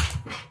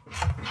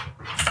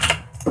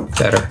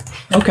 Better.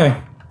 Okay.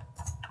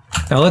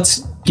 Now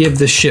let's give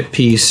the ship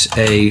piece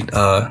a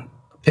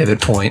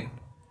pivot point.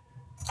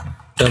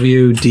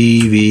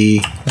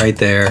 WDV right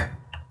there.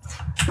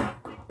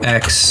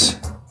 X,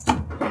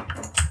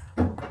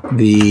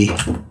 V.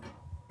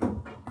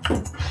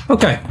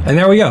 Okay, and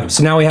there we go.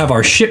 So now we have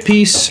our ship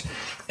piece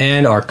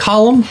and our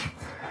column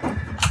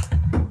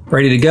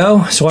ready to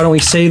go. So why don't we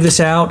save this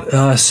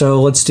out?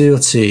 So let's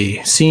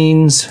see,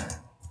 scenes.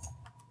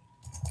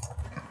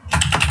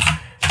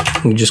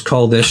 We just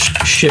call this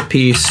ship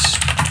piece.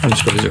 I'm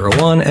just go to 0,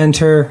 1,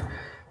 enter.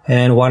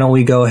 And why don't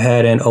we go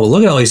ahead and, oh,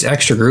 look at all these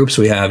extra groups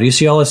we have. Do you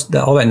see all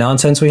that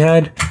nonsense we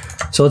had?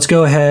 So let's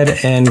go ahead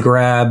and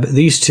grab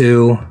these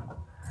two.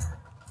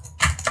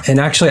 And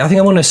actually, I think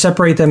I want to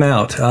separate them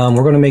out.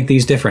 We're going to make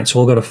these different. So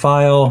we'll go to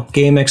File,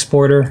 Game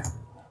Exporter.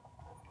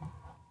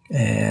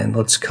 And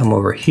let's come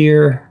over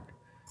here.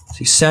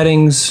 See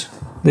Settings.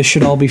 This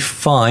should all be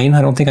fine.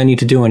 I don't think I need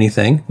to do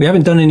anything. We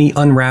haven't done any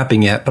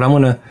unwrapping yet, but I'm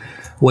going to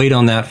wait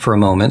on that for a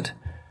moment.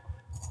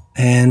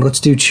 And let's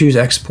do Choose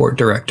Export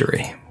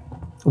Directory.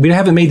 We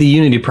haven't made the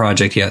Unity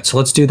project yet, so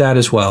let's do that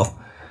as well.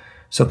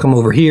 So come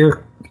over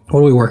here. What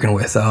are we working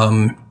with?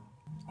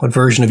 What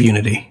version of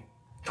Unity?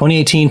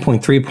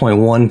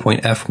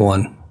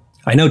 2018.3.1.f1.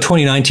 I know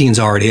 2019 is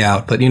already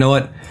out, but you know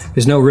what?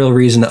 There's no real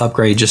reason to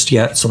upgrade just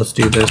yet, so let's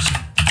do this.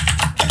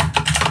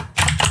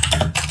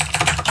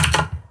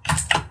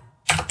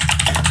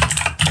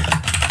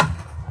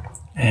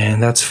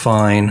 And that's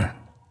fine.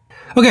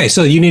 Okay,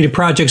 so the Unity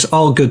project's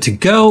all good to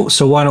go.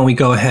 So why don't we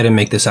go ahead and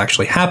make this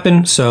actually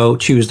happen? So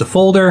choose the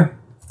folder.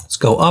 Let's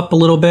go up a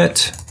little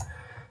bit.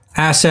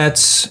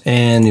 Assets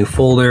and new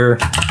folder,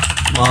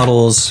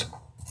 models.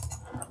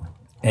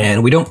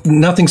 And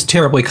nothing's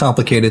terribly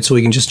complicated, so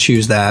we can just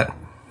choose that.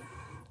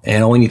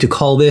 And all we need to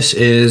call this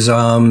is,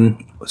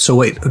 so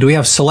wait, do we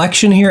have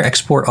selection here?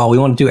 Export all. We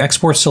want to do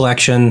export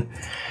selection,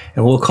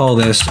 and we'll call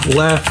this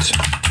left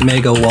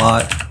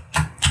megawatt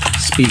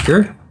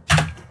speaker.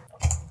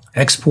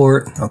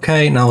 Export.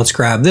 Okay, now let's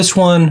grab this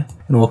one,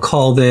 and we'll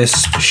call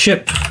this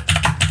ship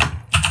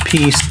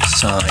piece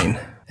sign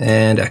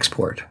and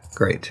export.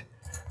 Great.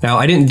 Now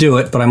I didn't do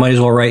it, but I might as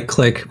well right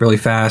click really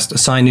fast,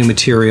 assign new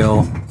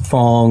material,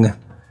 Phong,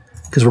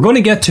 because we're going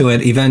to get to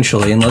it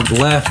eventually, and let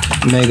left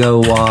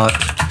megawatt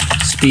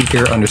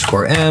speaker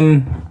underscore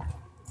M,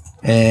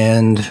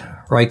 and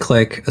right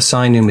click,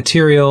 assign new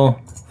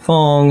material,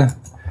 Phong,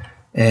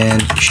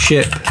 and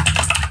ship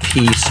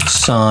piece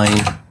sign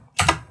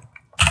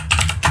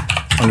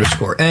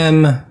underscore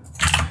M,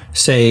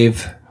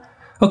 save.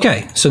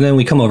 Okay, so then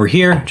we come over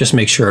here, just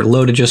make sure it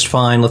loaded just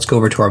fine. Let's go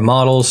over to our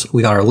models.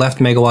 We got our left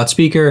megawatt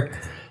speaker.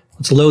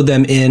 Let's load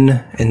them in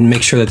and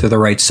make sure that they're the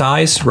right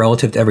size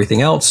relative to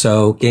everything else.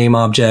 So game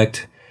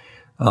object,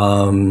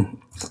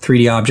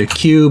 3D object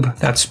cube,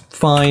 that's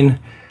fine.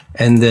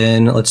 And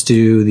then let's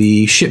do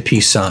the ship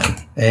piece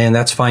sign, and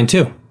that's fine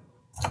too.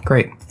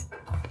 Great.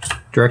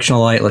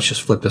 Directional light, let's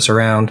just flip this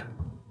around.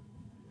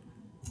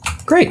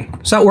 Great,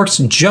 so that works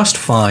just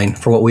fine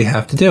for what we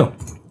have to do.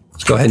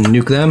 Let's go ahead and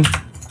nuke them.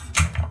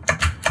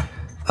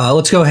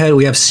 Let's go ahead,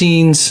 we have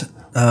scenes.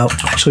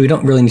 Actually, we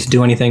don't really need to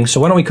do anything,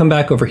 so why don't we come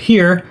back over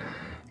here,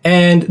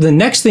 and the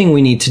next thing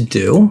we need to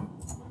do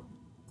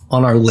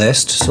on our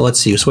list, so let's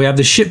see, so we have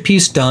the ship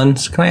piece done.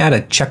 So can I add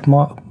a check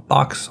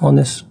box on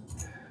this?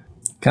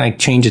 Can I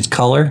change its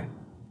color?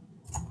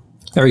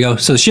 There we go,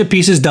 so the ship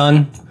piece is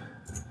done.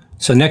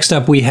 So next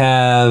up we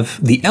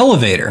have the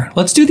elevator.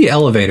 Let's do the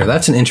elevator,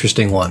 that's an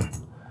interesting one.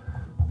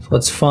 So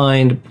let's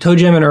find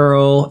Toejam and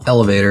Earl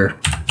elevator.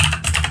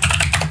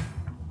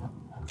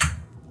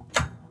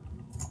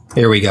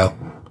 Here we go.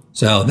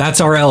 So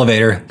that's our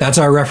elevator. That's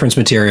our reference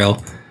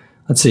material.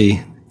 Let's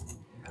see.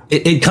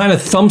 It kind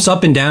of thumps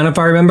up and down, if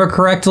I remember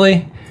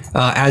correctly,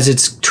 as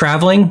it's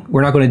traveling.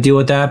 We're not going to deal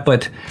with that,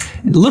 but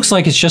it looks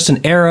like it's just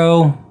an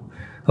arrow,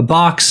 a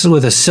box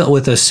with a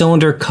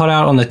cylinder cut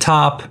out on the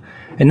top,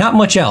 and not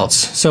much else.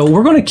 So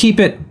we're going to keep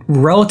it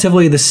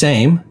relatively the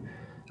same.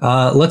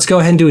 Let's go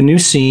ahead and do a new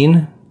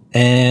scene.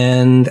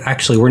 And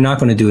actually, we're not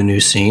going to do a new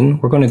scene.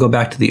 We're going to go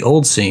back to the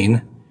old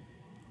scene,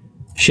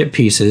 ship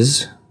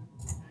pieces,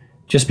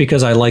 just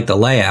because I like the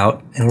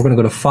layout. And we're going to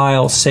go to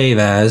File, Save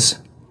As,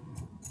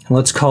 and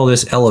let's call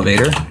this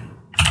Elevator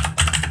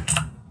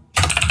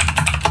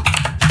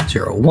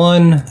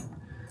 01.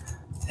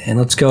 And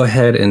let's go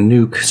ahead and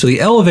nuke. So the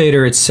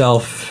elevator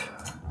itself,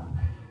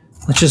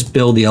 let's just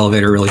build the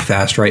elevator really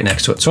fast right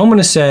next to it. So I'm going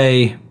to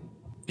say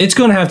it's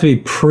going to have to be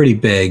pretty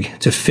big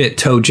to fit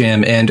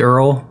Toejam and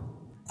Earl.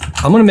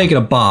 I'm going to make it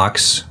a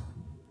box.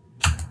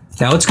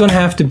 Now it's going to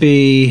have to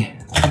be,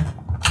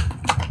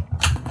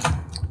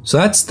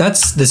 so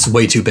this is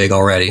way too big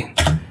already.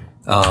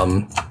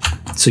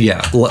 So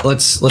yeah,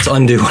 let's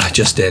undo what I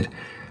just did.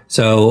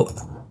 So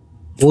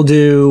we'll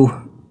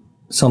do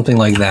something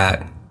like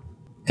that,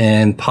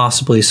 and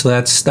possibly, so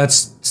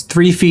that's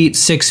 3 feet,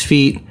 6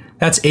 feet,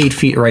 that's 8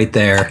 feet right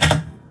there.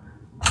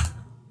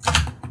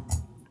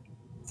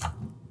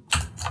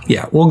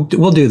 Yeah, we'll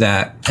do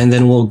that, and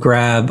then we'll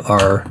grab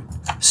our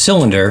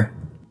cylinder,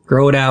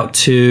 grow it out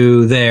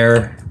to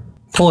there,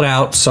 pull it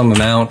out some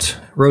amount,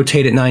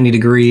 rotate it 90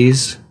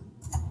 degrees,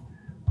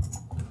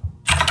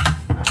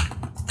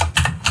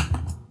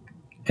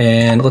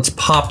 and let's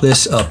pop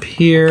this up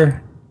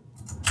here,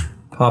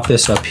 Pop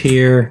this up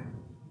here.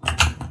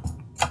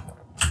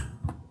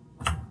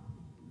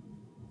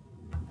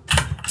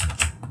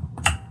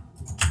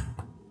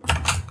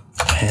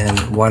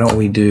 And why don't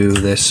we do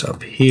this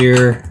up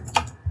here?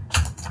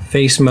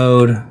 Face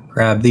mode,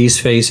 grab these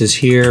faces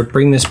here,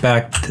 bring this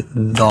back to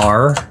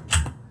there.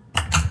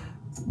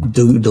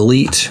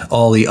 Delete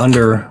all the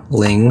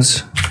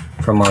underlings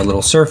from our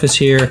little surface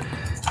here.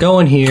 Go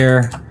in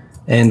here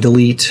and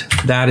delete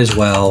that as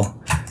well.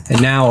 And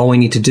now all we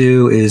need to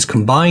do is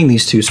combine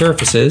these two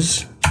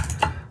surfaces.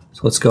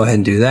 So let's go ahead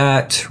and do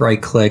that.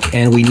 Right click,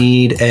 and we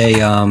need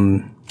a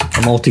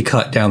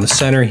multi-cut down the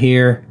center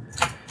here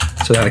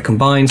so that it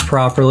combines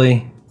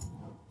properly.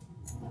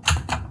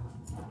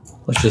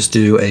 Let's just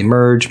do a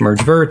merge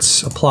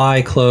verts,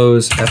 apply,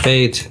 close,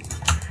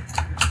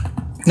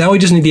 F8. Now we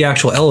just need the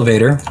actual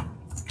elevator,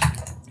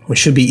 which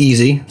should be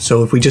easy.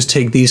 So if we just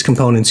take these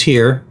components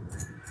here,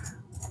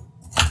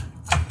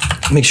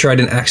 make sure I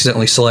didn't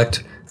accidentally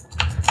select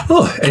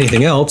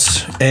anything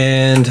else,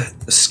 and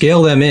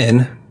scale them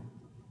in.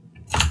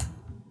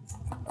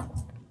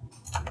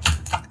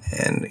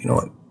 And you know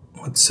what?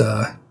 Let's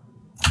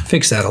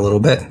fix that a little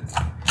bit.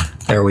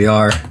 There we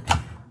are.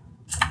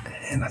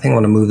 And I think I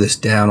want to move this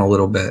down a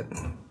little bit.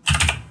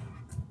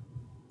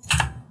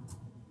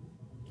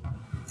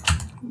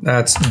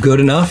 That's good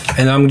enough.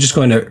 And I'm just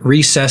going to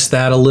recess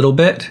that a little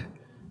bit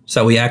so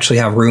that we actually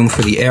have room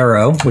for the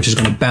arrow, which is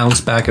going to bounce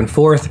back and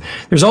forth.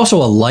 There's also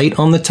a light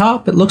on the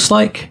top, it looks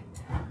like.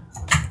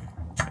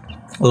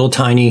 A little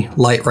tiny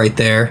light right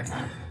there,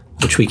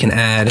 which we can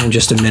add in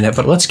just a minute.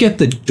 But let's get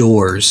the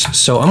doors.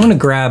 So I'm going to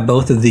grab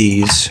both of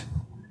these,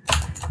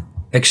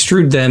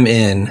 extrude them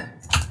in,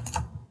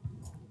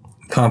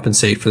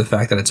 compensate for the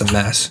fact that it's a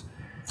mess.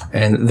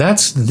 And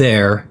that's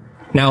there.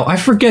 Now, I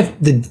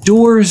forget the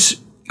doors,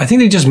 I think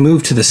they just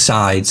moved to the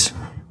sides,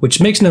 which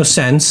makes no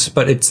sense,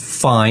 but it's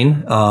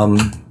fine.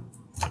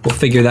 We'll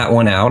figure that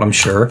one out, I'm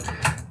sure.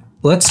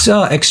 Let's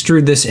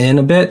extrude this in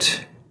a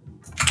bit.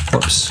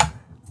 Whoops.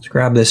 Let's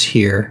grab this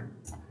here.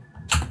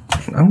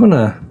 And I'm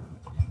gonna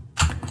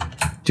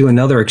do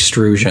another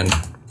extrusion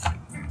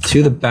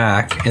to the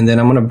back, and then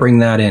I'm gonna bring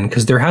that in,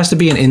 because there has to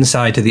be an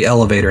inside to the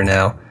elevator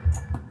now.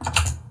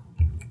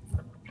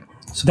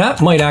 So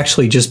that might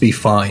actually just be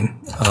fine.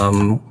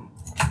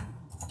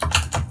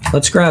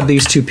 Let's grab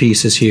these two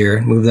pieces here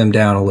and move them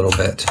down a little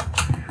bit.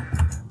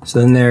 So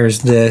then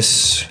there's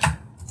this.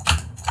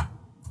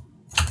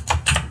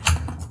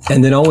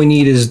 And then all we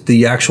need is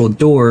the actual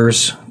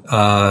doors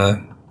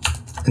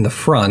in the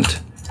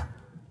front.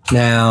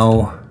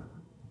 Now,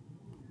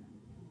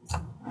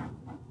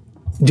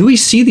 do we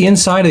see the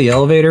inside of the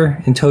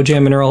elevator in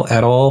Toejam Earl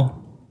at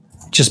all?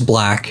 Just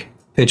black,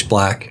 pitch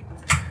black.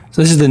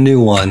 So this is the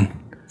new one.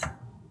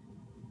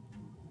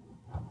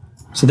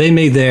 So they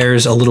made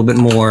theirs a little bit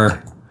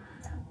more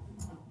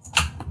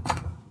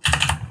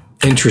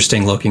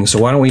interesting looking. So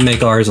why don't we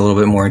make ours a little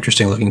bit more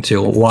interesting looking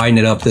too? We'll widen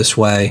it up this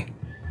way,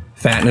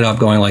 fatten it up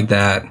going like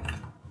that.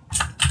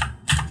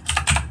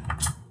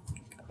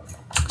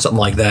 Something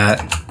like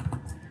that.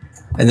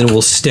 And then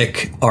we'll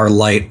stick our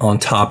light on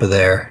top of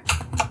there.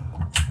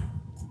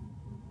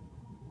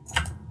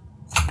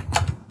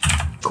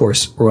 Of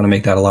course, we're going to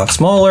make that a lot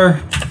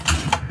smaller.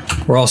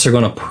 We're also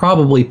going to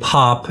probably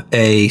pop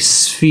a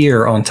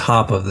sphere on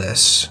top of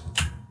this.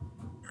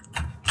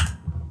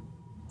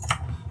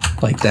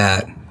 Like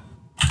that.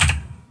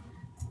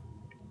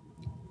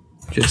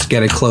 Just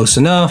get it close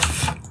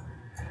enough.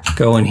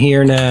 Go in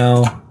here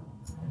now.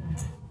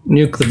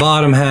 Nuke the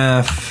bottom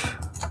half.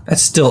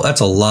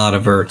 That's a lot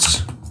of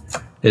verts,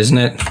 isn't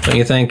it? Don't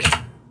you think?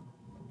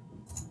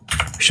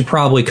 We should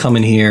probably come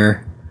in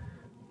here.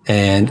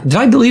 And did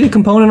I delete a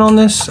component on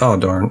this? Oh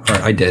darn! All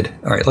right, I did.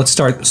 All right, let's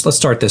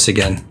start this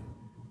again.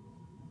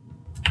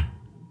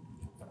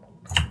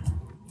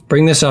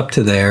 Bring this up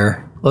to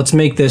there. Let's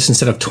make this,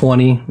 instead of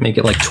 20, make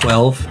it like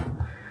 12.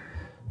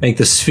 Make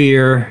the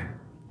sphere.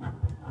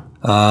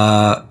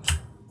 I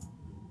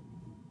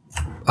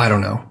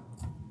don't know.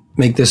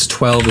 Make this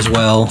 12 as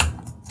well.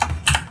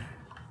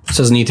 This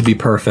doesn't need to be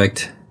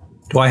perfect.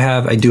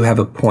 I do have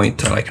a point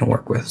that I can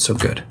work with, so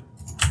good.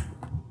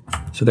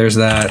 So there's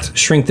that.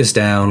 Shrink this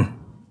down.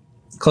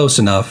 Close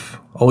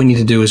enough. All we need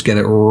to do is get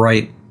it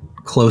right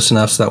close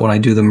enough so that when I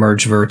do the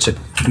merge verts, it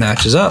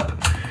matches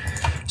up.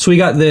 So we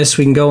got this.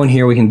 We can go in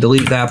here. We can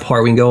delete that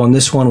part. We can go on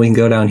this one. We can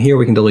go down here.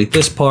 We can delete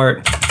this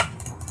part.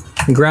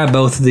 And grab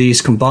both of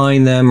these,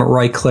 combine them,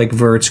 right-click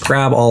verts,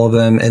 grab all of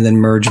them, and then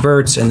merge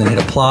verts, and then hit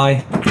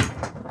apply.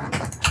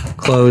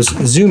 Close.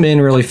 Zoom in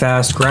really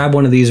fast. Grab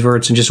one of these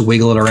verts and just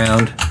wiggle it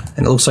around.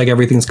 And it looks like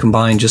everything's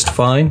combined just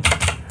fine.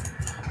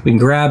 We can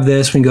grab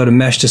this, we can go to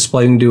mesh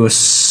display, we can do a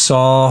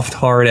soft,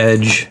 hard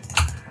edge.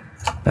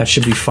 That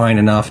should be fine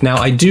enough. Now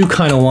I do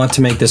kind of want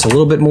to make this a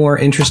little bit more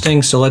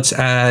interesting, so let's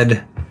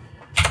add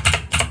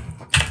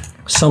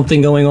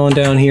something going on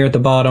down here at the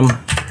bottom. So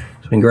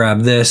we can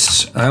grab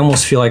this. I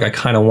almost feel like I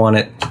kind of want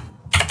it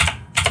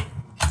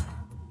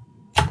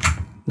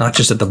not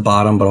just at the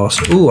bottom, but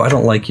also, ooh, I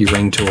don't like you,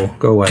 ring tool,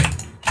 go away.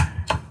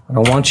 I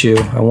don't want you,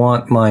 I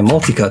want my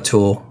multi-cut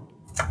tool.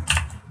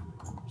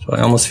 So So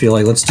I almost feel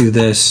like let's do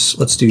this.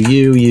 Let's do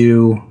you,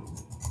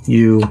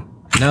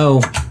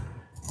 no,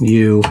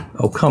 you.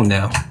 Oh, come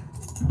now.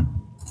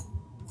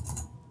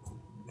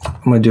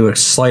 I'm going to do a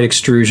slight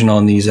extrusion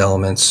on these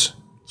elements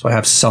so I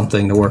have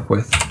something to work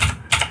with.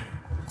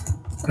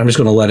 I'm just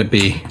going to let it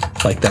be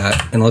like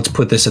that. And let's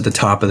put this at the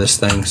top of this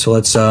thing. So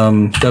let's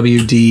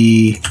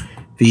WD,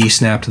 V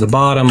snap to the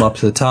bottom, up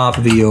to the top,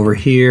 V over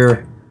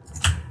here,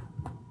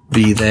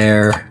 V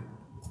there.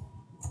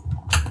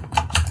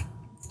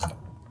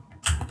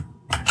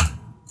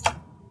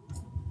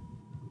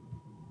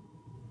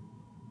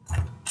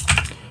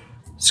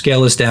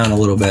 Scale this down a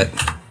little bit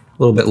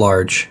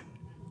large,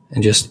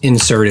 and just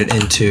insert it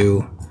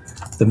into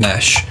the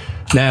mesh.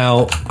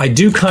 Now, I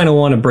do kind of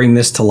want to bring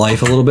this to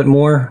life a little bit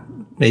more,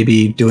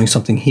 maybe doing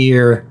something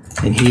here,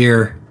 and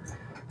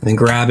then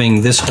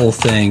grabbing this whole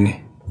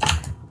thing.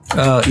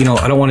 You know,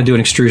 I don't want to do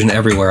an extrusion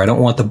everywhere. I don't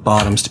want the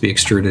bottoms to be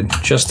extruded,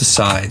 just the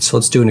sides. So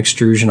let's do an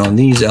extrusion on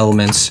these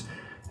elements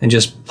and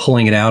just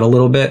pulling it out a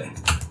little bit.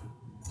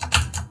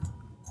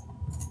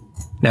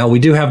 Now, we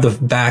do have the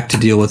back to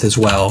deal with as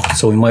well,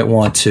 so we might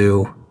want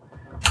to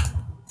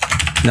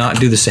not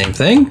do the same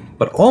thing,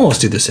 but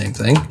almost do the same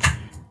thing,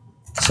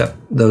 except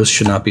those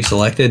should not be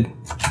selected.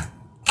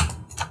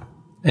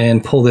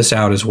 And pull this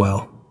out as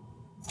well.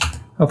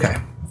 Okay,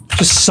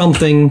 just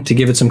something to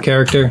give it some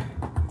character.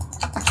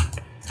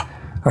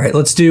 All right,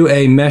 let's do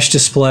a mesh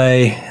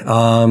display,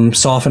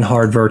 soften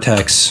hard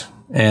vertex,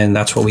 and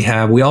that's what we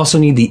have. We also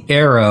need the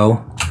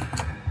arrow,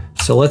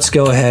 so let's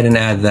go ahead and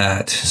add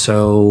that.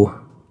 So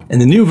in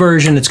the new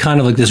version, it's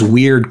kind of like this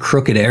weird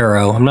crooked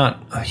arrow. I'm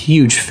not a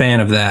huge fan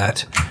of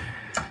that.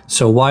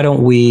 So why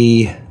don't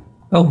we,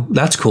 oh,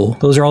 that's cool.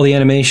 Those are all the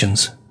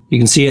animations. You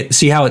can see it,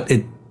 see how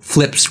it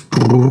flips.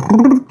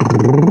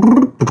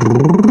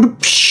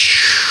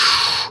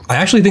 I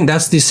actually think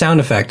that's the sound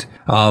effect,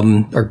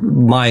 or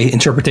my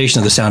interpretation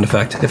of the sound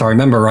effect, if I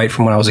remember right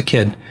from when I was a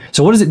kid.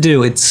 So what does it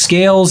do? It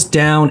scales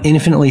down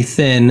infinitely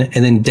thin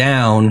and then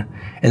down,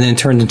 and then it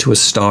turns into a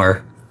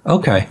star.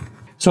 Okay.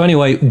 So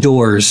anyway,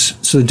 doors.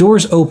 So the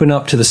doors open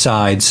up to the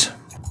sides.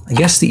 I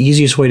guess the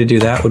easiest way to do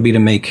that would be to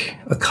make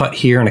a cut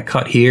here and a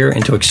cut here,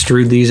 and to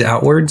extrude these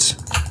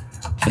outwards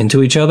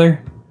into each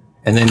other,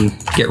 and then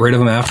get rid of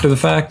them after the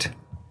fact.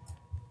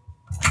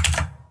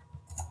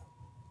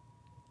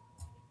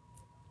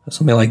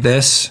 Something like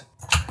this.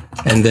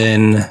 And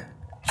then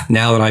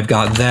now that I've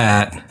got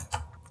that,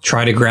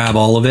 try to grab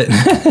all of it.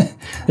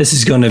 This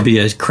is going to be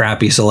a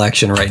crappy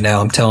selection right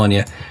now, I'm telling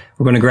you.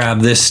 We're going to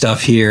grab this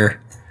stuff here.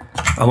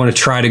 I want to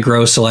try to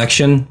grow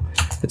selection.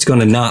 It's going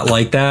to not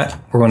like that.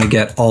 We're going to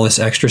get all this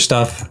extra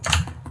stuff,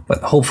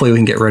 but hopefully we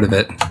can get rid of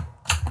it.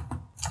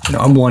 You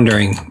know, I'm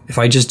wondering if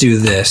I just do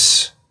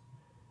this,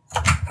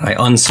 I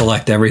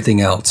unselect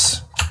everything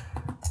else.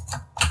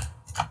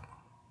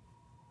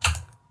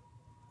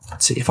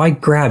 Let's see, if I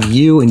grab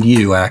you and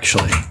you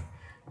actually,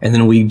 and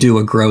then we do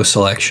a grow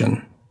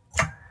selection,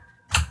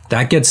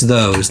 that gets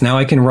those. Now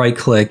I can right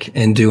click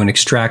and do an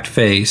extract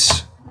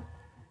face,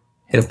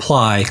 hit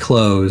apply,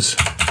 close.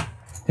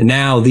 And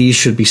now these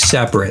should be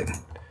separate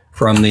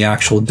from the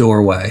actual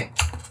doorway.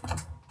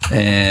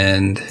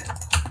 And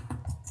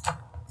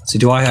let's see,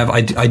 do I have,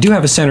 I do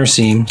have a center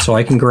seam, so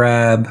I can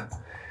grab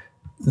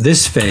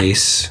this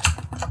face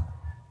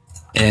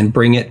and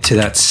bring it to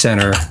that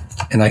center,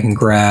 and I can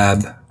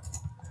grab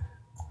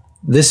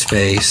this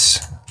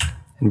face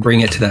and bring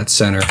it to that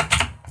center.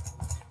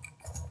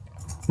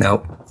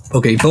 Now,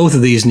 okay, both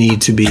of these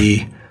need to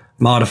be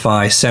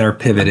modify center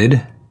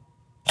pivoted.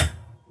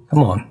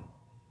 Come on.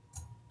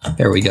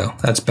 There we go.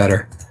 That's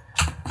better.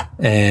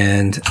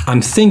 And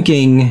I'm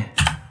thinking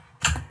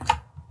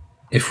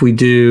if we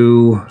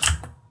do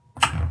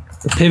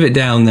the pivot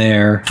down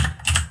there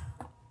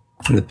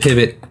and the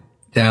pivot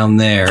down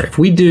there, if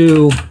we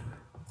do,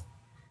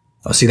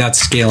 oh, see, that's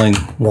scaling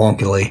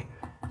wonkily.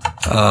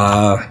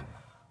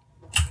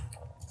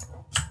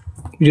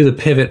 We do the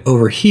pivot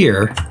over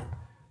here.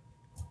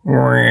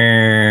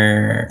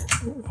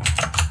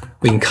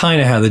 We can kind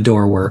of have the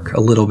door work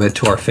a little bit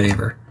to our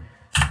favor.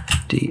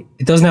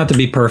 It doesn't have to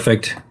be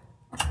perfect.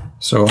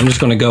 So I'm just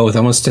going to go with,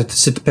 I'm going to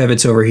sit the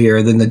pivots over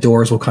here, then the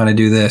doors will kind of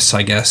do this,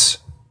 I guess.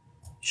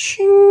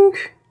 Shink.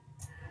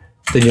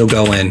 Then you'll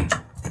go in.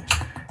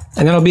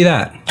 And that'll be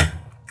that.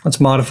 Let's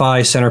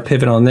modify center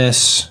pivot on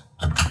this,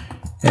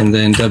 and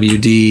then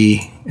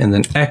WD, and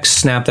then X,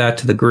 snap that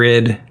to the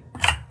grid.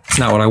 It's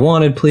not what I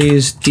wanted,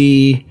 please.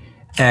 D,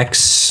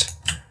 X,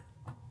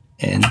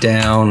 and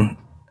down,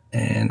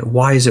 and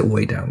why is it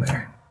way down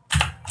there?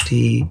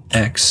 D,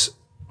 X,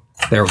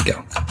 there we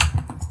go.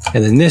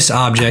 And then this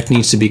object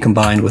needs to be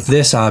combined with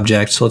this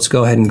object, so let's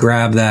go ahead and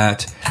grab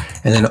that.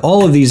 And then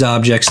all of these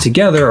objects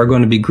together are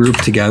going to be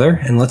grouped together.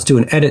 And let's do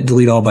an edit,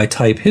 delete all by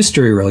type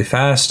history really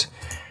fast.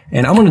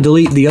 And I'm going to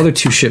delete the other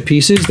two ship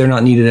pieces. They're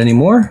not needed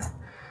anymore.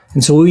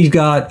 And so we've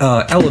got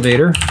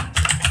elevator.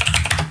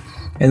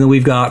 And then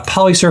we've got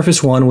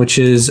polysurface 1, which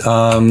is,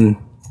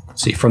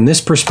 let's see, from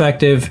this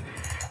perspective,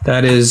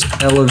 that is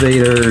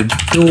elevator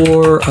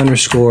door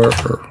underscore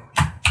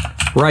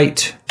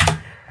right.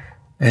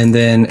 and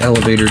then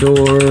elevator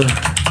door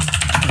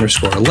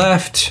underscore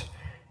left,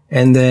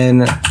 and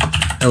then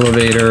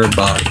elevator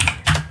body.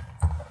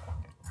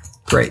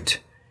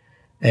 Great.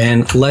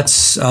 And let's,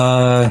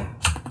 so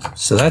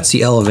that's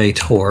the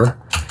elevator.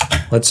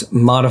 Let's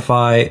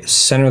modify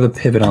center of the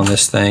pivot on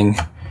this thing.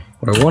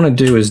 What I want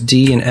to do is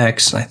D and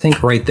X, and I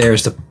think right there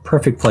is the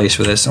perfect place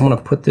for this. I'm going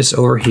to put this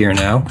over here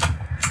now.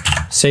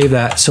 Save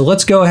that. So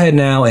let's go ahead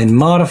now and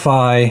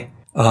modify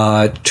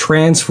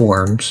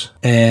transforms,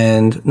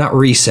 and not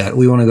reset.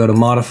 We want to go to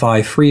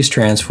modify freeze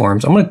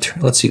transforms. I'm going to,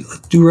 let's see,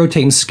 let's do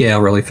rotate and scale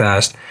really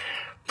fast.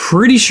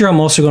 Pretty sure I'm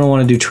also going to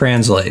want to do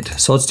translate.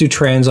 So let's do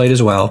translate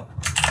as well.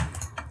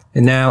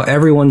 And now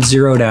everyone's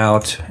zeroed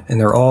out and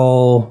they're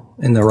all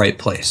in the right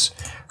place.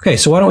 Okay,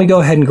 so why don't we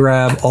go ahead and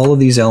grab all of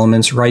these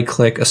elements, right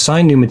click,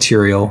 assign new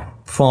material,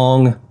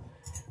 Fong,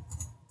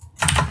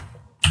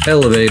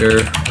 elevator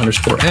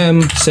underscore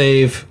M,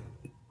 save,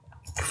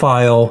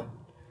 file,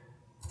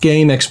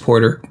 game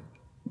exporter,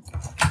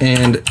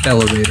 and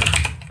elevator.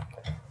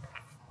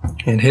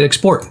 And hit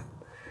export.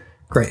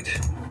 Great.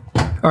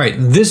 All right,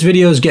 this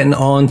video is getting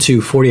on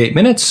to 48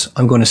 minutes.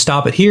 I'm going to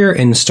stop it here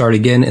and start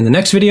again in the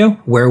next video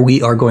where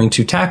we are going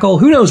to tackle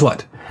who knows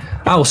what.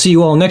 I will see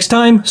you all next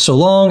time. So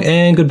long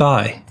and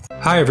goodbye.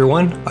 Hi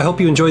everyone, I hope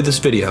you enjoyed this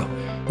video.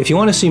 If you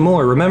want to see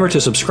more, remember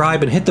to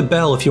subscribe and hit the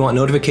bell if you want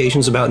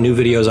notifications about new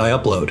videos I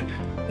upload.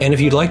 And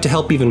if you'd like to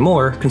help even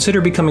more,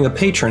 consider becoming a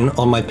patron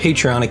on my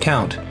Patreon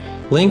account.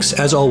 Links,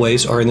 as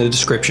always, are in the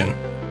description.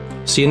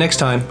 See you next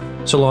time.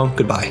 So long,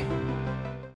 goodbye.